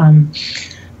that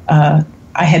I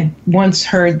had once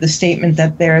heard the statement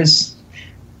that there's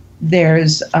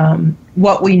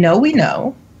what we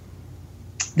know,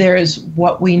 there's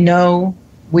what we know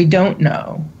we don't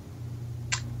know,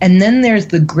 and then there's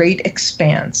the great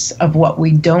expanse of what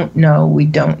we don't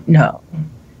know.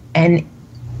 And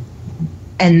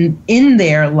in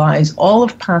there lies all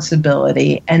of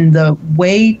possibility, and the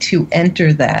way to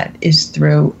enter that is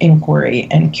through inquiry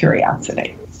and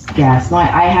curiosity. Yes, I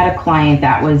had a client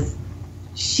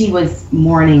she was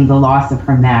mourning the loss of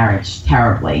her marriage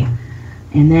terribly.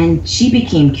 And then she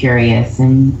became curious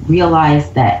and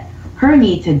realized that her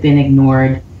needs had been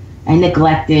ignored and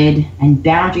neglected, and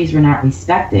boundaries were not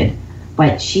respected.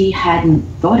 But she hadn't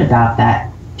thought about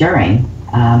that during,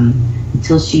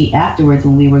 until afterwards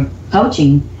when we were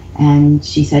coaching, and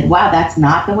she said, wow, that's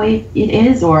not the way it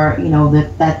is, or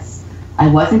I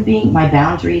wasn't being, my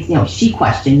boundaries, she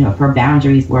questioned if her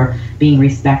boundaries were being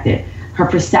respected. Her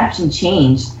perception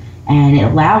changed, and it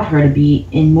allowed her to be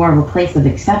in more of a place of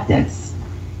acceptance.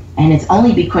 And it's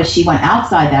only because she went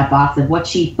outside that box of what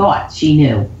she thought she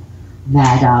knew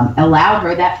that allowed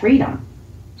her that freedom.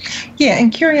 Yeah,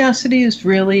 and curiosity is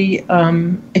really,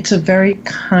 it's a very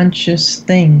conscious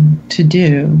thing to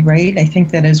do, right? I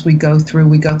think that as we go through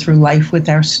life with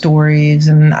our stories,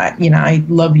 and I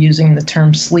love using the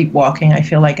term sleepwalking. I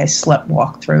feel like I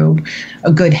sleepwalked through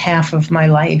a good half of my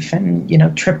life, and,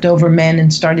 tripped over men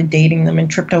and started dating them,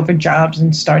 and tripped over jobs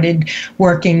and started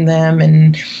working them,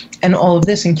 and all of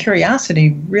this. And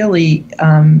curiosity really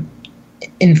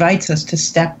invites us to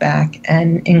step back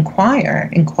and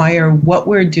inquire what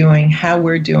we're doing, how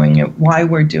we're doing it, why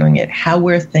we're doing it, how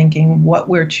we're thinking, what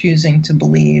we're choosing to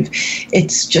believe.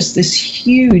 It's just this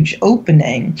huge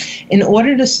opening. In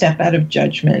order to step out of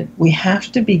judgment, we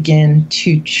have to begin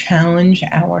to challenge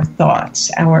our thoughts,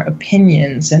 our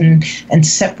opinions, and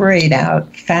separate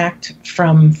out fact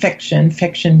from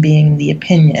fiction being the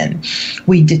opinion.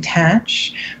 We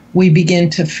detach, we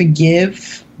begin to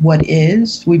forgive what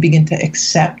is, we begin to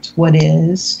accept what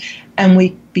is, and we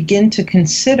begin to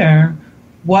consider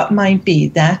what might be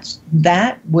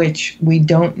that which we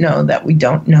don't know, that we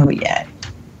don't know yet.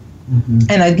 Mm-hmm.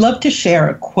 And I'd love to share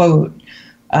a quote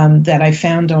that I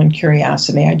found on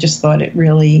Curiosity. I just thought it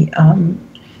really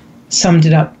summed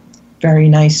it up very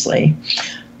nicely.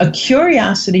 A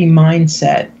curiosity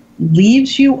mindset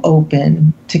leaves you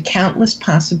open to countless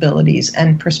possibilities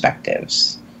and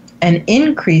perspectives, and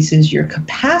increases your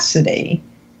capacity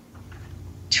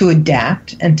to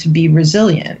adapt and to be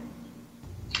resilient.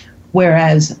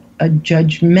 Whereas a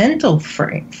judgmental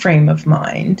frame of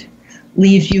mind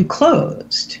leaves you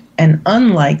closed and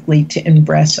unlikely to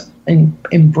embrace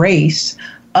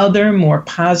other more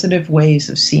positive ways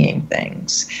of seeing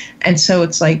things. And so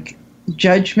it's like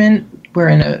judgment, we're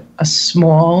in a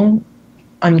small,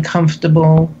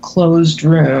 uncomfortable, closed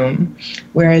room,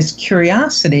 whereas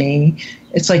curiosity,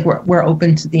 it's like we're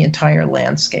open to the entire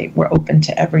landscape. We're open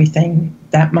to everything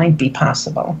that might be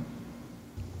possible.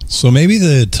 So maybe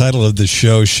the title of the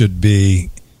show should be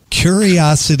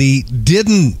Curiosity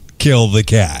Didn't Kill the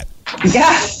Cat.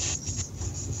 Yeah.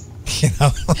 You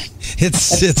know,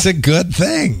 it's a good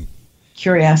thing.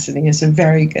 Curiosity is a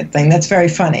very good thing. That's very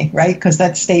funny, right? Because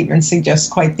that statement suggests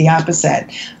quite the opposite.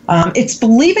 It's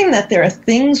believing that there are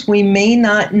things we may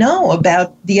not know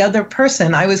about the other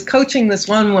person. I was coaching this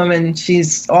one woman.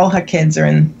 All her kids are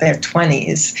in their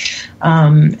 20s.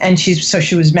 And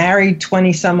she was married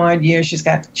 20 some odd years. She's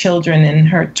got children in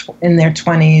their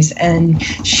 20s. And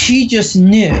she just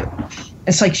knew.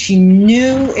 It's like she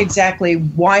knew exactly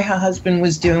why her husband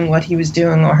was doing what he was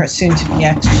doing, or her soon-to-be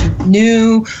ex. She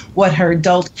knew what her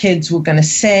adult kids were going to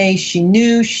say. She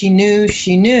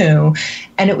knew.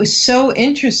 And it was so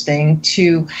interesting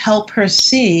to help her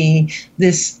see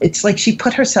this. It's like she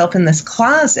put herself in this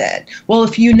closet. Well,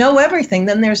 if you know everything,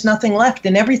 then there's nothing left.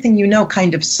 And everything you know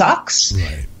kind of sucks,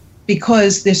 right?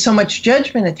 Because there's so much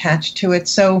judgment attached to it.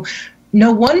 So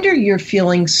no wonder you're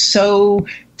feeling so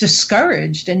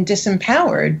discouraged and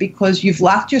disempowered, because you've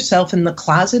locked yourself in the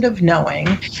closet of knowing,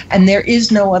 and there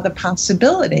is no other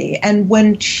possibility. And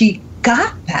when she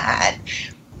got that,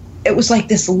 it was like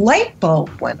this light bulb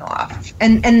went off.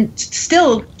 And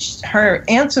still, her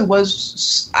answer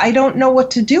was, I don't know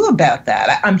what to do about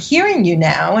that. I'm hearing you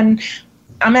now, and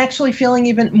I'm actually feeling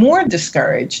even more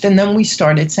discouraged. And then we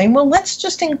started saying, well, let's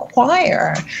just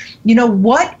inquire. You know,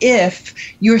 what if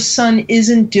your son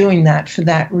isn't doing that for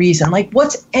that reason? Like,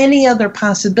 what's any other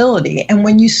possibility? And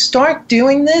when you start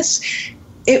doing this,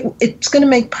 it's going to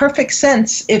make perfect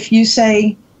sense if you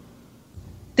say,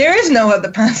 there is no other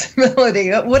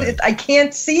possibility. I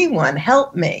can't see one.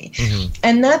 Help me. Mm-hmm.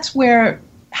 And that's where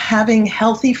having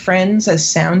healthy friends as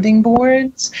sounding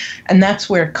boards, and that's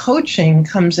where coaching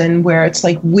comes in, where it's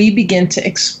like we begin to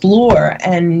explore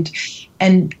and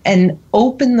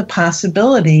open the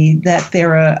possibility that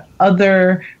there are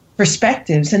other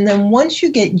perspectives. And then once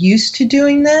you get used to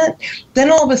doing that,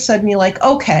 then all of a sudden you're like,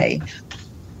 okay,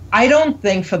 I don't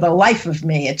think for the life of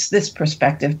me it's this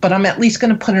perspective, but I'm at least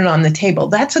going to put it on the table.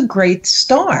 That's a great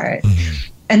start. Mm-hmm.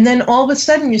 And then all of a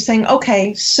sudden you're saying,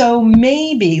 okay, so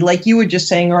maybe, like you were just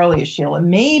saying earlier, Sheila,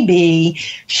 maybe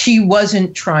she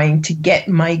wasn't trying to get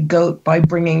my goat by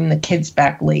bringing the kids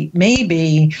back late.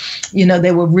 Maybe,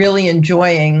 they were really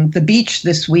enjoying the beach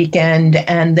this weekend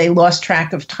and they lost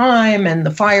track of time and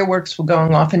the fireworks were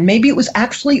going off. And maybe it was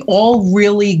actually all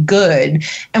really good.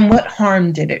 And what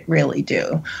harm did it really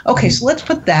do? Okay, so let's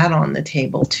put that on the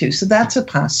table too. So that's a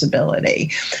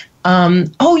possibility.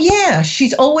 Oh yeah,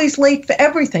 she's always late for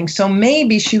everything. So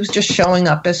maybe she was just showing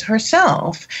up as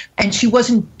herself and she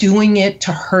wasn't doing it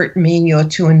to hurt me or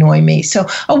to annoy me. So,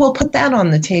 we'll put that on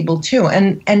the table too.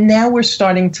 And now we're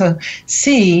starting to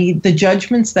see the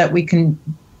judgments that we can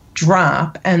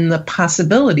drop and the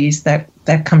possibilities that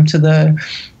come to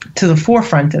the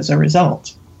forefront as a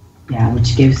result. Yeah,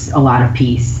 which gives a lot of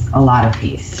peace.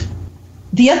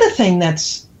 The other thing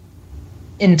that's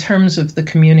in terms of the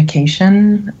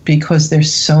communication, because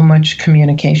there's so much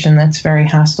communication that's very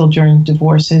hostile during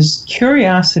divorces,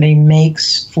 curiosity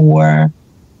makes for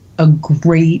a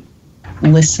great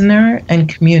listener and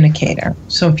communicator.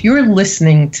 So if you're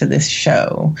listening to this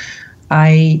show,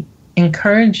 I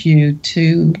encourage you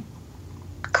to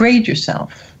grade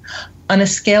yourself on a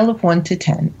scale of 1 to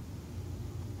 10.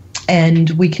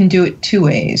 And we can do it two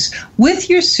ways.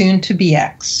 With your soon-to-be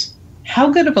ex,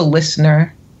 how good of a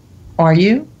listener are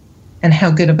you, and how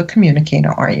good of a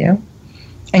communicator are you?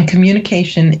 And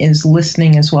communication is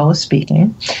listening as well as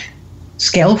speaking.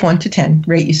 Scale of 1 to 10,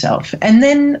 rate yourself. And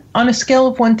then on a scale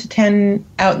of 1 to 10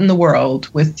 out in the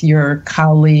world with your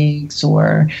colleagues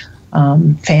or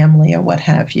family or what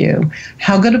have you,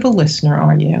 how good of a listener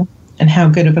are you, and how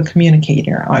good of a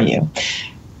communicator are you?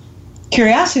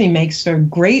 Curiosity makes for a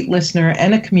great listener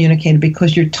and a communicator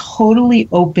because you're totally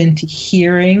open to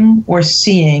hearing or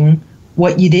seeing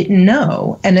what you didn't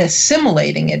know and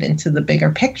assimilating it into the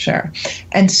bigger picture.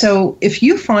 And so if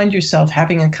you find yourself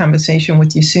having a conversation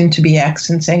with your soon-to-be ex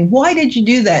and saying, why did you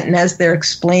do that? And as they're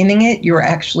explaining it, you're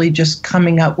actually just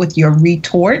coming up with your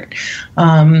retort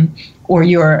or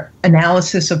your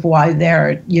analysis of why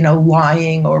they're,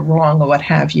 lying or wrong or what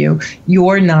have you,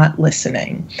 you're not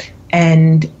listening.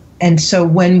 And so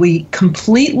when we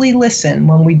completely listen,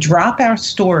 when we drop our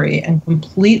story and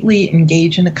completely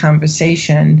engage in a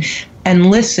conversation,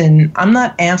 and listen. I'm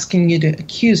not asking you to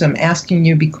accuse. I'm asking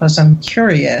you because I'm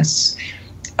curious.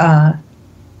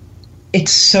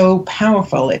 It's so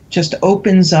powerful. It just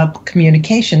opens up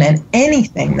communication, and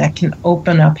anything that can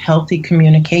open up healthy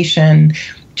communication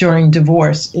during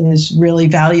divorce is really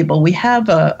valuable. We have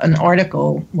an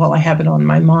article, I have it on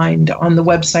my mind, on the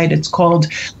website. It's called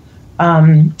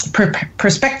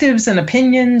Perspectives and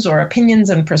Opinions, or Opinions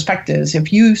and Perspectives.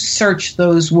 If you search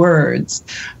those words,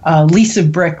 Lisa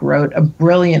Brick wrote a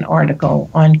brilliant article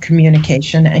on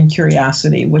communication and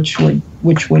curiosity, which would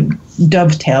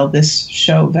dovetail this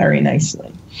show very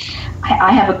nicely.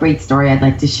 I have a great story I'd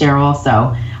like to share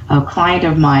also. A client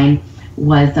of mine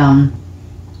was,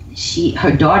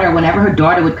 her daughter, whenever her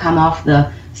daughter would come off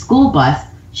the school bus,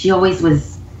 she always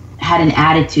had an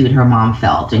attitude, her mom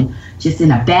felt, and just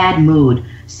in a bad mood.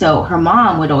 So her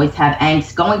mom would always have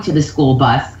angst going to the school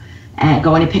bus and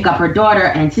going to pick up her daughter,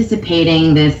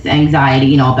 anticipating this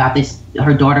anxiety, about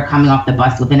her daughter coming off the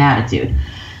bus with an attitude.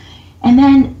 And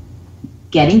then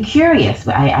getting curious.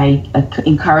 I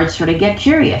encouraged her to get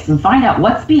curious and find out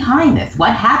what's behind this,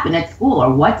 what happened at school,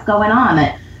 or what's going on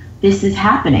that this is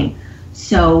happening.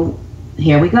 So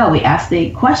here we go. We asked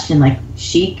the question,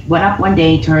 she went up one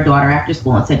day to her daughter after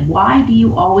school and said, "Why do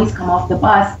you always come off the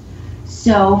bus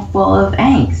so full of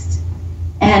angst?"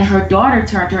 And her daughter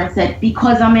turned to her and said,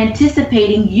 "Because I'm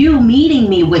anticipating you meeting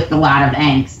me with a lot of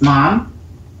angst, Mom."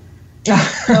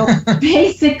 So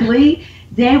basically,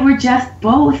 they were just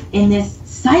both in this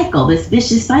cycle, this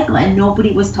vicious cycle, and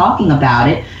nobody was talking about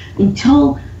it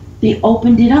until they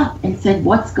opened it up and said,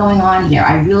 "What's going on here?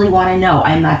 I really want to know.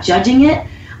 I'm not judging it.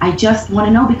 I just want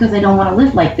to know because I don't want to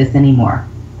live like this anymore."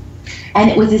 And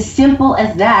it was as simple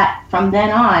as that. From then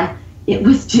on, it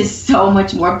was just so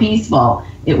much more peaceful.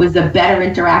 It was a better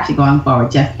interaction going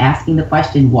forward, just asking the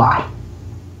question, why?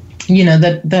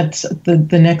 That's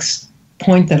the next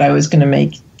point that I was going to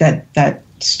make, that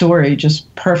story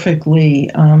just perfectly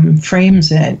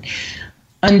frames it.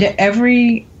 Under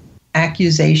every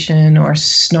accusation or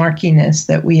snarkiness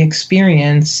that we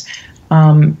experience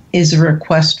is a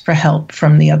request for help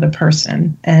from the other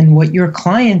person. And what your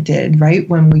client did, right,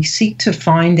 when we seek to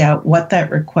find out what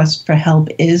that request for help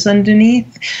is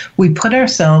underneath, we put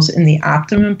ourselves in the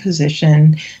optimum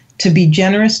position to be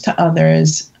generous to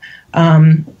others,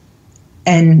 and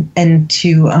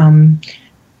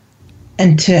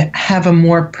to have a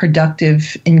more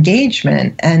productive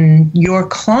engagement. And your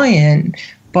client,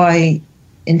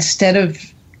 instead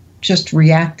of just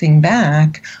reacting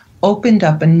back, opened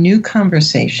up a new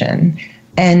conversation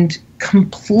and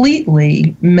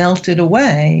completely melted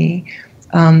away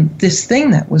this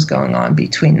thing that was going on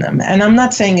between them. And I'm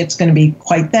not saying it's going to be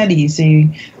quite that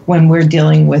easy when we're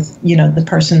dealing with, the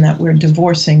person that we're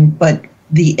divorcing, but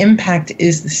the impact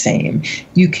is the same.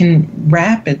 You can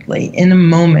rapidly, in a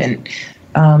moment,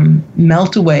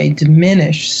 melt away,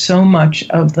 diminish so much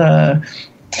of the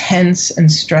tense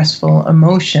and stressful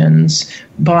emotions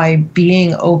by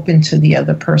being open to the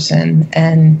other person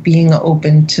and being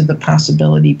open to the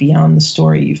possibility beyond the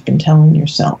story you've been telling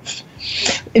yourself.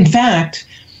 In fact,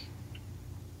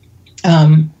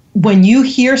 when you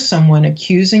hear someone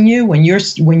accusing you, when your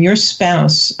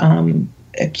spouse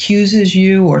accuses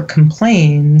you or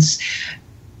complains,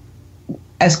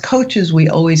 as coaches, we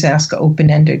always ask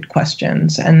open-ended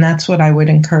questions, and that's what I would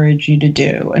encourage you to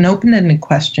do. An open-ended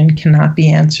question cannot be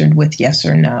answered with yes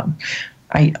or no.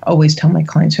 I always tell my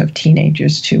clients who have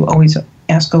teenagers to always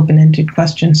ask open-ended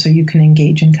questions so you can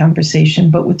engage in conversation.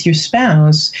 But with your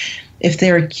spouse, if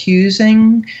they're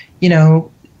accusing,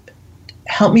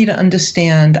 help me to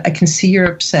understand. I can see you're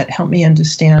upset. Help me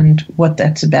understand what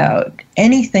that's about.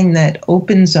 Anything that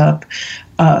opens up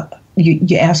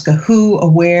you ask a who, a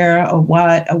where, a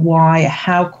what, a why, a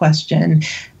how question,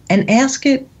 and ask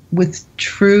it with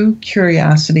true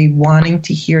curiosity, wanting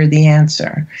to hear the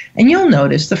answer. And you'll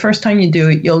notice the first time you do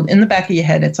it, in the back of your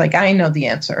head, it's like, I know the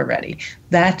answer already.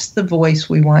 That's the voice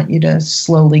we want you to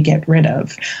slowly get rid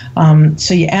of.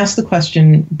 So you ask the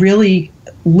question, really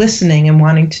listening and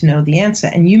wanting to know the answer.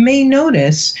 And you may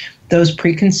notice those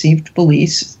preconceived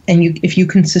beliefs, and if you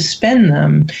can suspend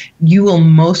them, you will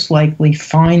most likely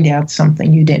find out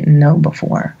something you didn't know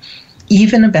before,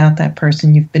 even about that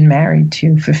person you've been married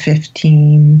to for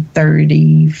 15,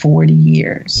 30, 40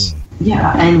 years.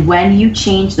 Yeah, and when you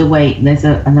change the way, there's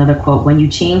another quote, when you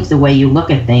change the way you look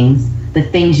at things, the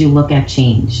things you look at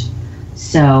change.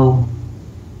 So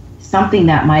something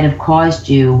that might have caused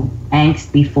you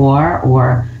angst before,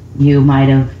 or you might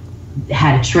have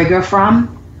had a trigger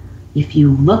from, if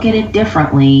you look at it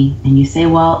differently and you say,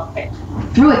 well,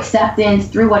 through acceptance,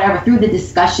 through whatever, through the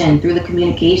discussion, through the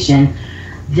communication,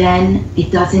 then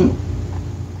it doesn't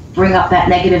bring up that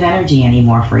negative energy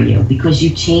anymore for you, because you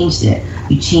changed it.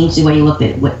 You changed the way you looked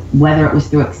at it, whether it was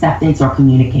through acceptance or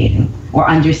communicating or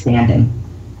understanding.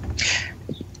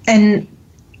 And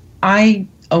I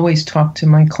always talk to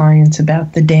my clients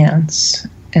about the dance.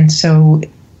 And so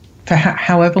for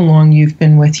however long you've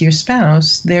been with your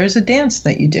spouse, there's a dance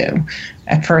that you do.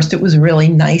 At first, it was a really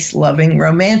nice, loving,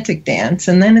 romantic dance,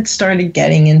 and then it started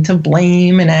getting into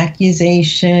blame and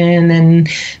accusation and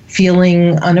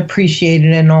feeling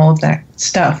unappreciated and all of that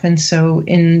stuff. And so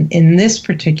in this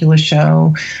particular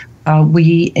show,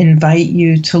 we invite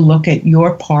you to look at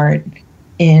your part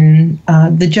in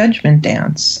the judgment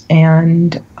dance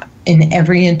and in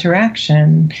every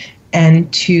interaction,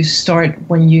 and to start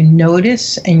when you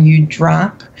notice and you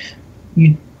drop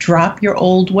your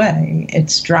old way.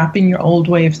 It's dropping your old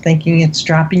way of thinking. It's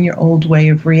dropping your old way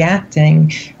of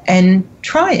reacting, and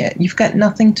try it. You've got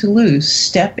nothing to lose.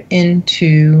 Step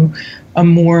into a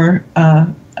more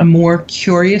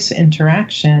curious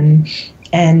interaction.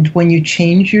 And when you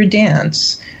change your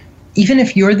dance, even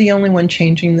if you're the only one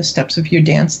changing the steps of your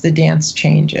dance, the dance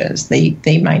changes.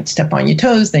 They might step on your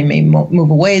toes, they may move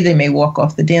away, they may walk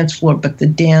off the dance floor, but the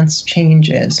dance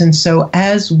changes. And so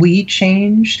as we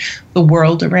change, the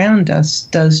world around us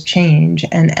does change.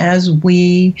 And as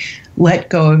we let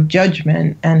go of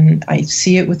judgment, and I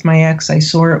see it with my ex, I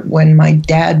saw it when my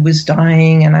dad was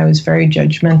dying, and I was very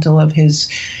judgmental of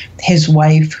his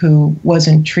wife who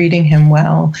wasn't treating him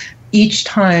well. Each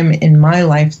time in my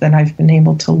life that I've been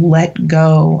able to let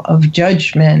go of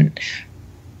judgment,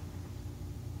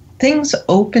 things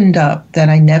opened up that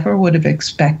I never would have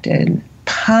expected.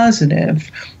 Positive,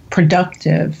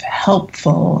 productive,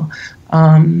 helpful,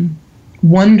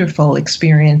 wonderful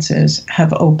experiences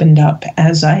have opened up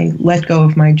as I let go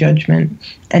of my judgment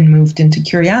and moved into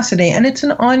curiosity. And it's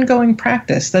an ongoing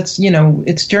practice. That's,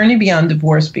 it's Journey Beyond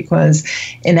Divorce, because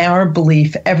in our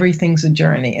belief, everything's a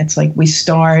journey. It's like we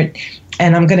start,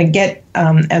 and I'm going to get,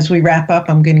 as we wrap up,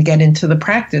 I'm going to get into the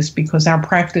practice, because our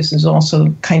practice is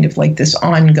also kind of like this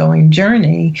ongoing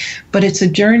journey, but it's a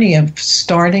journey of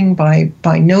starting by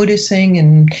noticing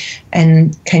and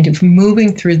kind of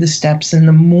moving through the steps. And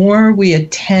the more we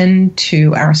attend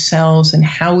to ourselves and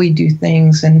how we do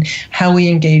things and how we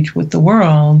engage with the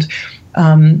world,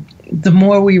 the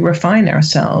more we refine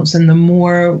ourselves, and the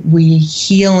more we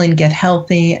heal and get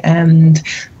healthy, and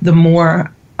the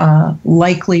more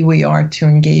likely we are to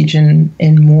engage in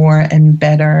more and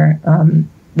better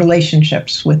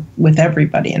relationships with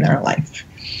everybody in our life.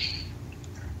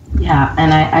 Yeah,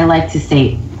 and I like to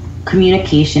say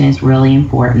communication is really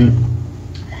important.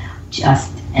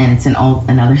 And it's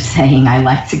another saying I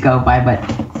like to go by, but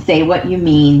say what you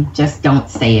mean, just don't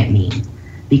say it mean.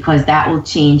 Because that will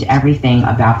change everything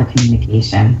about the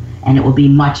communication, and it will be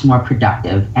much more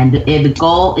productive. And the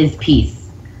goal is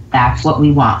peace. That's what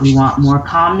we want. We want more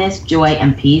calmness, joy,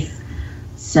 and peace.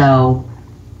 So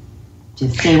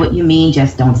just say what you mean,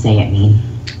 just don't say it mean.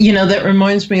 That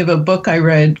reminds me of a book I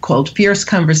read called Fierce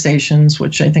Conversations,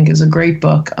 which I think is a great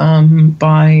book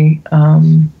by,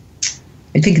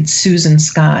 I think it's Susan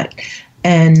Scott.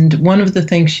 And one of the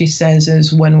things she says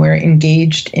is when we're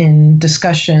engaged in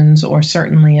discussions, or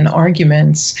certainly in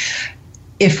arguments,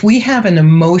 if we have an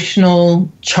emotional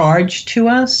charge to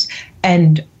us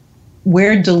and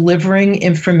we're delivering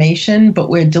information, but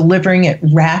we're delivering it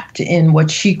wrapped in what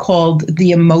she called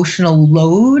the emotional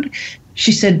load,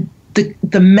 she said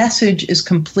the message is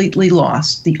completely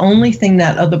lost. The only thing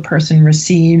that other person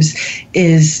receives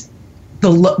is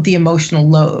the emotional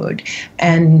load.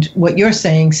 And what you're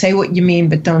saying, say what you mean,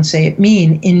 but don't say it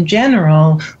mean. In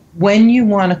general, when you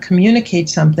want to communicate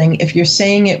something, if you're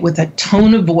saying it with a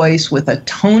tone of voice, with a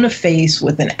tone of face,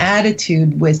 with an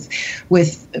attitude, with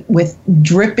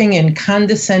dripping in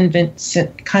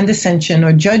condescension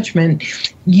or judgment,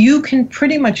 you can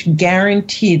pretty much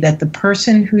guarantee that the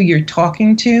person who you're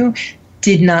talking to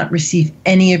did not receive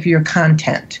any of your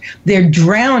content. They're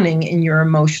drowning in your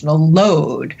emotional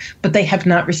load, but they have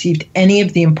not received any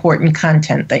of the important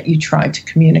content that you tried to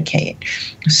communicate.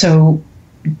 So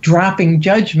dropping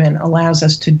judgment allows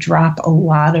us to drop a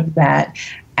lot of that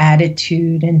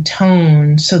attitude and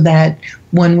tone, so that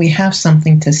when we have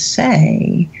something to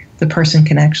say, the person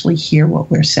can actually hear what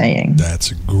we're saying.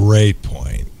 That's a great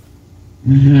point.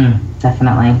 Mm-hmm,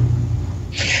 definitely.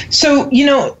 So,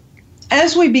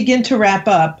 as we begin to wrap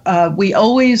up, we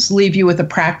always leave you with a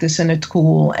practice and a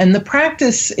tool. And the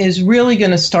practice is really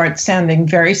going to start sounding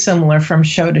very similar from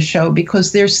show to show,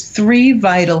 because there's 3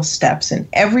 vital steps in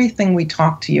everything we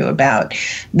talk to you about,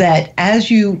 that as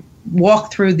you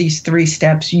walk through these 3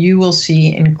 steps, you will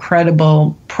see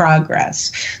incredible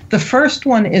progress. The first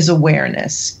one is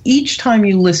awareness. Each time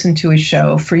you listen to a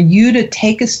show, for you to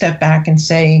take a step back and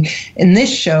say, in this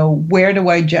show, where do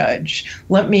I judge?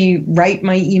 Let me write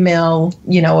my email,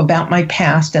 about my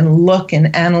past and look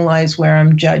and analyze where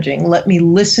I'm judging. Let me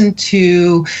listen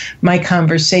to my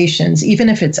conversations, even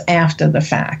if it's after the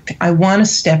fact. I want to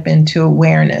step into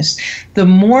awareness. The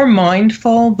more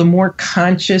mindful, the more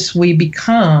conscious we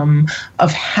become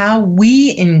of how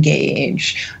we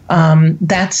engage.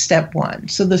 That's step one.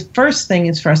 So the first thing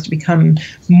is for us to become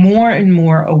more and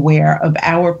more aware of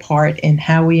our part in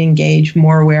how we engage,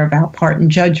 more aware of our part in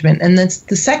judgment. And that's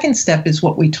the second step is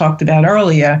what we talked about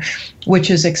earlier, which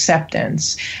is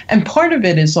acceptance. And part of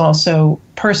it is also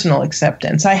personal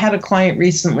acceptance. I had a client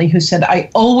recently who said, I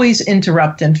always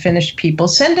interrupt and finish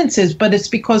people's sentences, but it's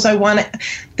because I want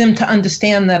them to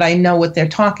understand that I know what they're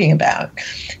talking about.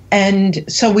 And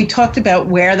so we talked about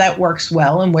where that works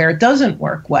well and where it doesn't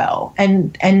work well.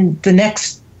 And the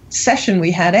next session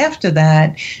we had after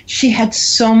that, she had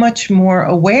so much more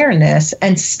awareness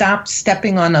and stopped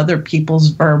stepping on other people's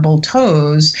verbal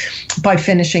toes by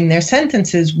finishing their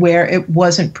sentences where it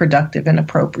wasn't productive and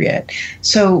appropriate.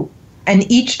 So, and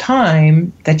each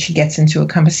time that she gets into a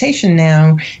conversation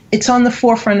now, it's on the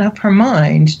forefront of her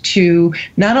mind to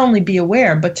not only be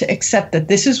aware, but to accept that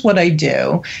this is what I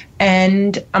do.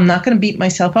 And I'm not going to beat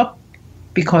myself up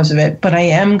because of it, but I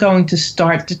am going to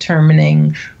start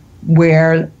determining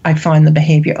where I find the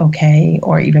behavior okay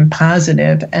or even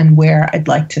positive and where I'd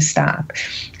like to stop.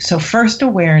 So first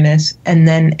awareness and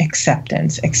then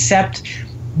acceptance. Accept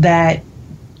that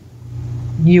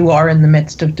you are in the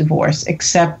midst of divorce.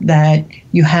 Accept that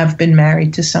you have been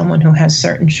married to someone who has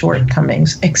certain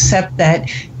shortcomings. Accept that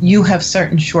you have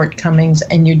certain shortcomings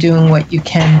and you're doing what you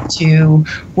can to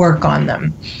work on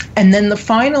them. And then the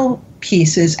final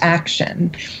piece is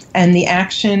action. And the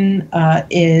action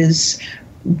is,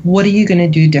 what are you going to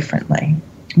do differently?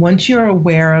 Once you're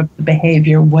aware of the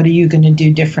behavior, what are you going to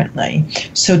do differently?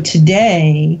 So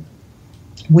today,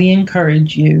 we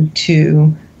encourage you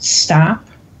to stop,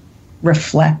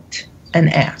 reflect,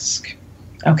 and ask.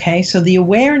 Okay, so the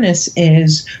awareness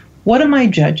is, what am I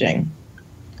judging?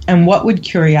 And what would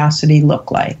curiosity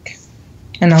look like?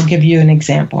 And I'll give you an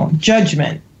example.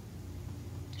 Judgment.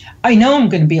 I know I'm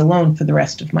going to be alone for the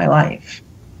rest of my life.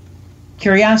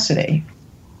 Curiosity.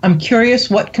 I'm curious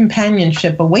what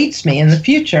companionship awaits me in the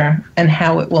future and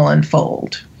how it will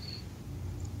unfold.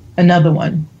 Another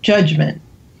one, judgment.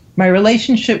 My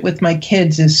relationship with my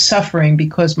kids is suffering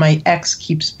because my ex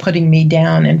keeps putting me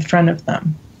down in front of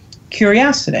them.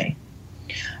 Curiosity.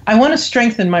 I want to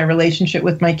strengthen my relationship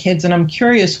with my kids, and I'm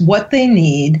curious what they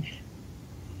need,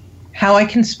 how I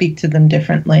can speak to them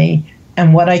differently,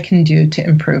 and what I can do to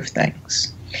improve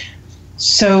things.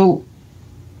 So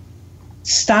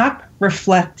stop,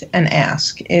 reflect, and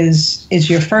ask is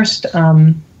your first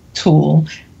tool.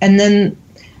 And then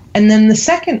the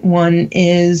second one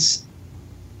is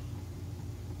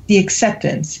the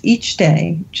acceptance. Each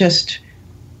day, just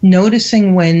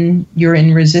noticing when you're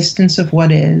in resistance of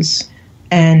what is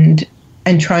and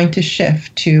trying to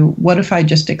shift to, what if I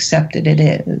just accepted it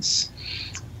is?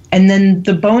 And then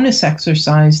the bonus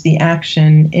exercise, the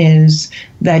action, is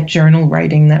that journal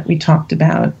writing that we talked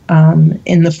about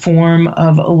in the form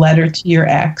of a letter to your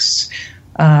ex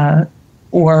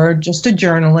or just a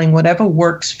journaling, whatever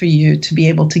works for you, to be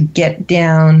able to get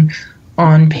down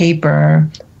on paper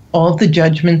all the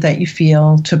judgment that you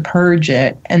feel, to purge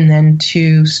it, and then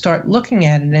to start looking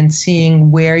at it and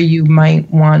seeing where you might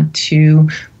want to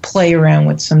play around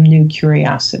with some new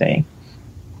curiosity.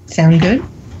 Sound good?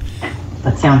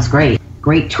 That sounds great.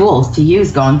 Great tools to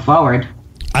use going forward.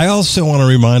 I also want to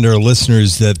remind our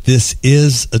listeners that this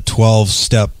is a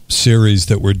 12-step series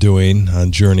that we're doing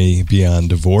on Journey Beyond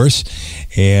Divorce.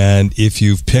 And if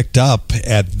you've picked up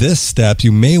at this step,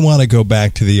 you may want to go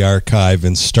back to the archive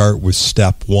and start with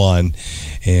step 1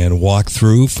 and walk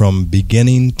through from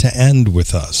beginning to end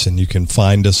with us. And you can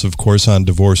find us, of course, on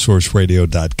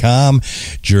DivorceSourceRadio.com,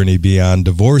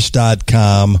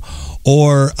 JourneyBeyondDivorce.com,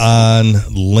 or on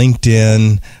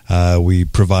LinkedIn. We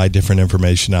provide different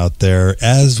information out there,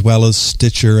 as well as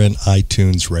Stitcher and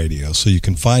iTunes Radio. So you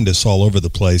can find us all over the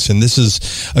place. And this is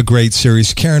a great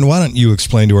series. Karen, why don't you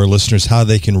explain to our listeners how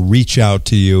they can reach out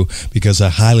to you? Because I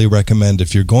highly recommend,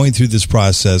 if you're going through this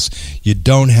process, you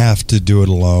don't have to do it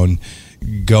alone.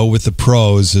 Go with the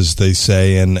pros, as they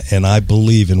say, and I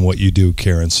believe in what you do,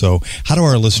 Karen. So how do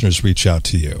our listeners reach out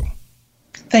to you?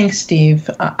 Thanks, Steve.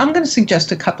 I'm going to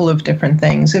suggest a couple of different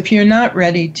things. If you're not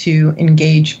ready to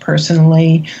engage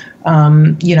personally,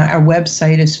 our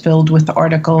website is filled with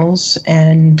articles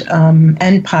and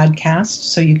podcasts,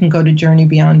 so you can go to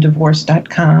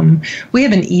JourneyBeyondDivorce.com. We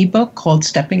have an ebook called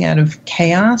Stepping Out of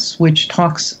Chaos, which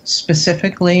talks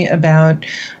specifically about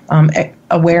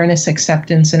awareness,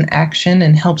 acceptance, and action,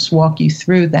 and helps walk you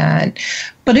through that.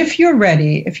 But if you're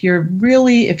ready, if you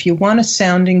want a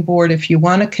sounding board, if you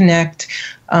want to connect,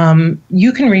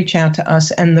 you can reach out to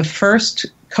us. And the first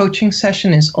coaching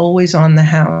session is always on the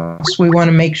house. We want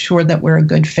to make sure that we're a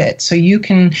good fit. So you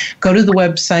can go to the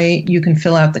website, you can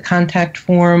fill out the contact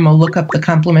form or look up the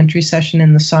complimentary session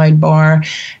in the sidebar,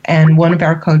 and one of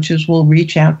our coaches will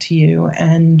reach out to you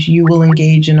and you will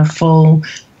engage in a full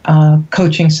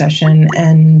coaching session,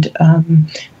 and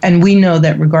we know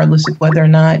that regardless of whether or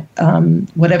not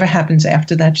whatever happens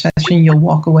after that session, you'll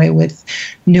walk away with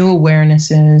new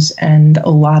awarenesses and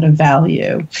a lot of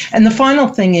value. And the final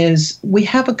thing is we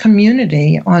have a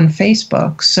community on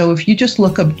Facebook. So if you just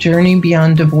look up Journey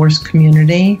Beyond Divorce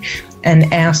Community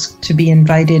and ask to be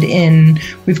invited in,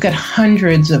 we've got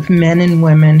hundreds of men and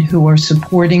women who are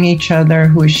supporting each other,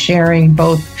 who are sharing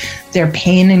both their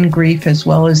pain and grief as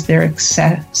well as their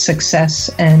success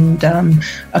and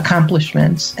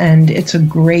accomplishments. And it's a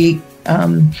great,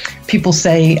 people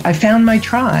say, I found my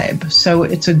tribe. So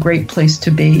it's a great place to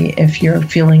be if you're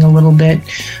feeling a little bit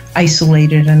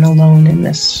isolated and alone in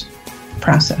this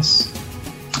process.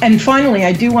 And finally,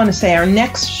 I do want to say our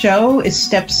next show is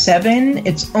Step 7.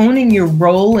 It's owning your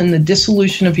role in the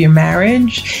dissolution of your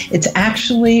marriage. It's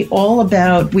actually all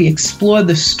about, we explore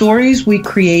the stories we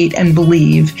create and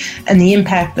believe and the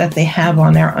impact that they have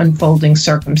on our unfolding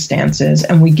circumstances.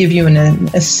 And we give you an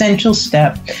essential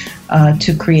step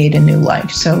to create a new life.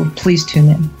 So please tune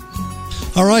in.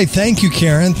 All right. Thank you,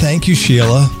 Karen. Thank you,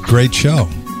 Sheila. Great show.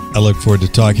 I look forward to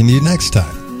talking to you next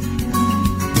time.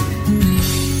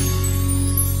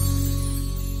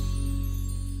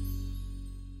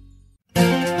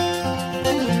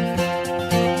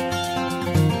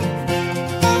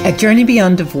 At Journey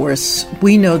Beyond Divorce,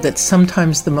 we know that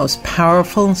sometimes the most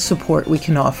powerful support we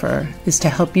can offer is to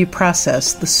help you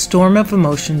process the storm of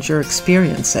emotions you're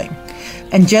experiencing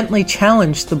and gently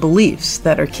challenge the beliefs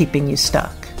that are keeping you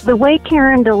stuck. The way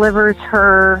Karen delivers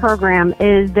her program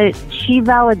is that she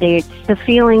validates the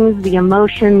feelings, the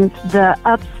emotions, the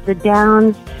ups, the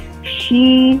downs.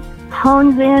 She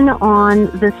hones in on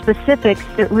the specifics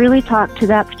that really talk to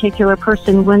that particular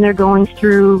person when they're going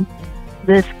through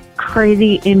this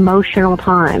crazy emotional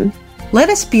time. Let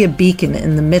us be a beacon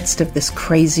in the midst of this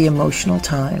crazy emotional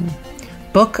time.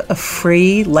 Book a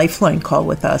free Lifeline call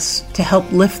with us to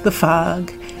help lift the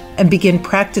fog and begin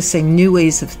practicing new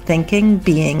ways of thinking,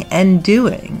 being, and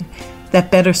doing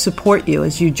that better support you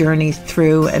as you journey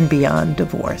through and beyond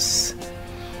divorce.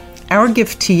 Our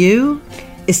gift to you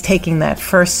is taking that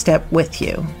first step with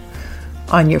you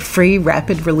on your free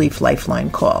Rapid Relief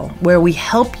Lifeline call, where we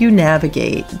help you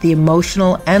navigate the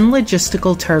emotional and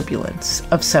logistical turbulence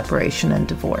of separation and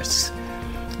divorce.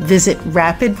 Visit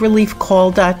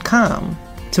rapidreliefcall.com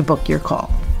to book your call.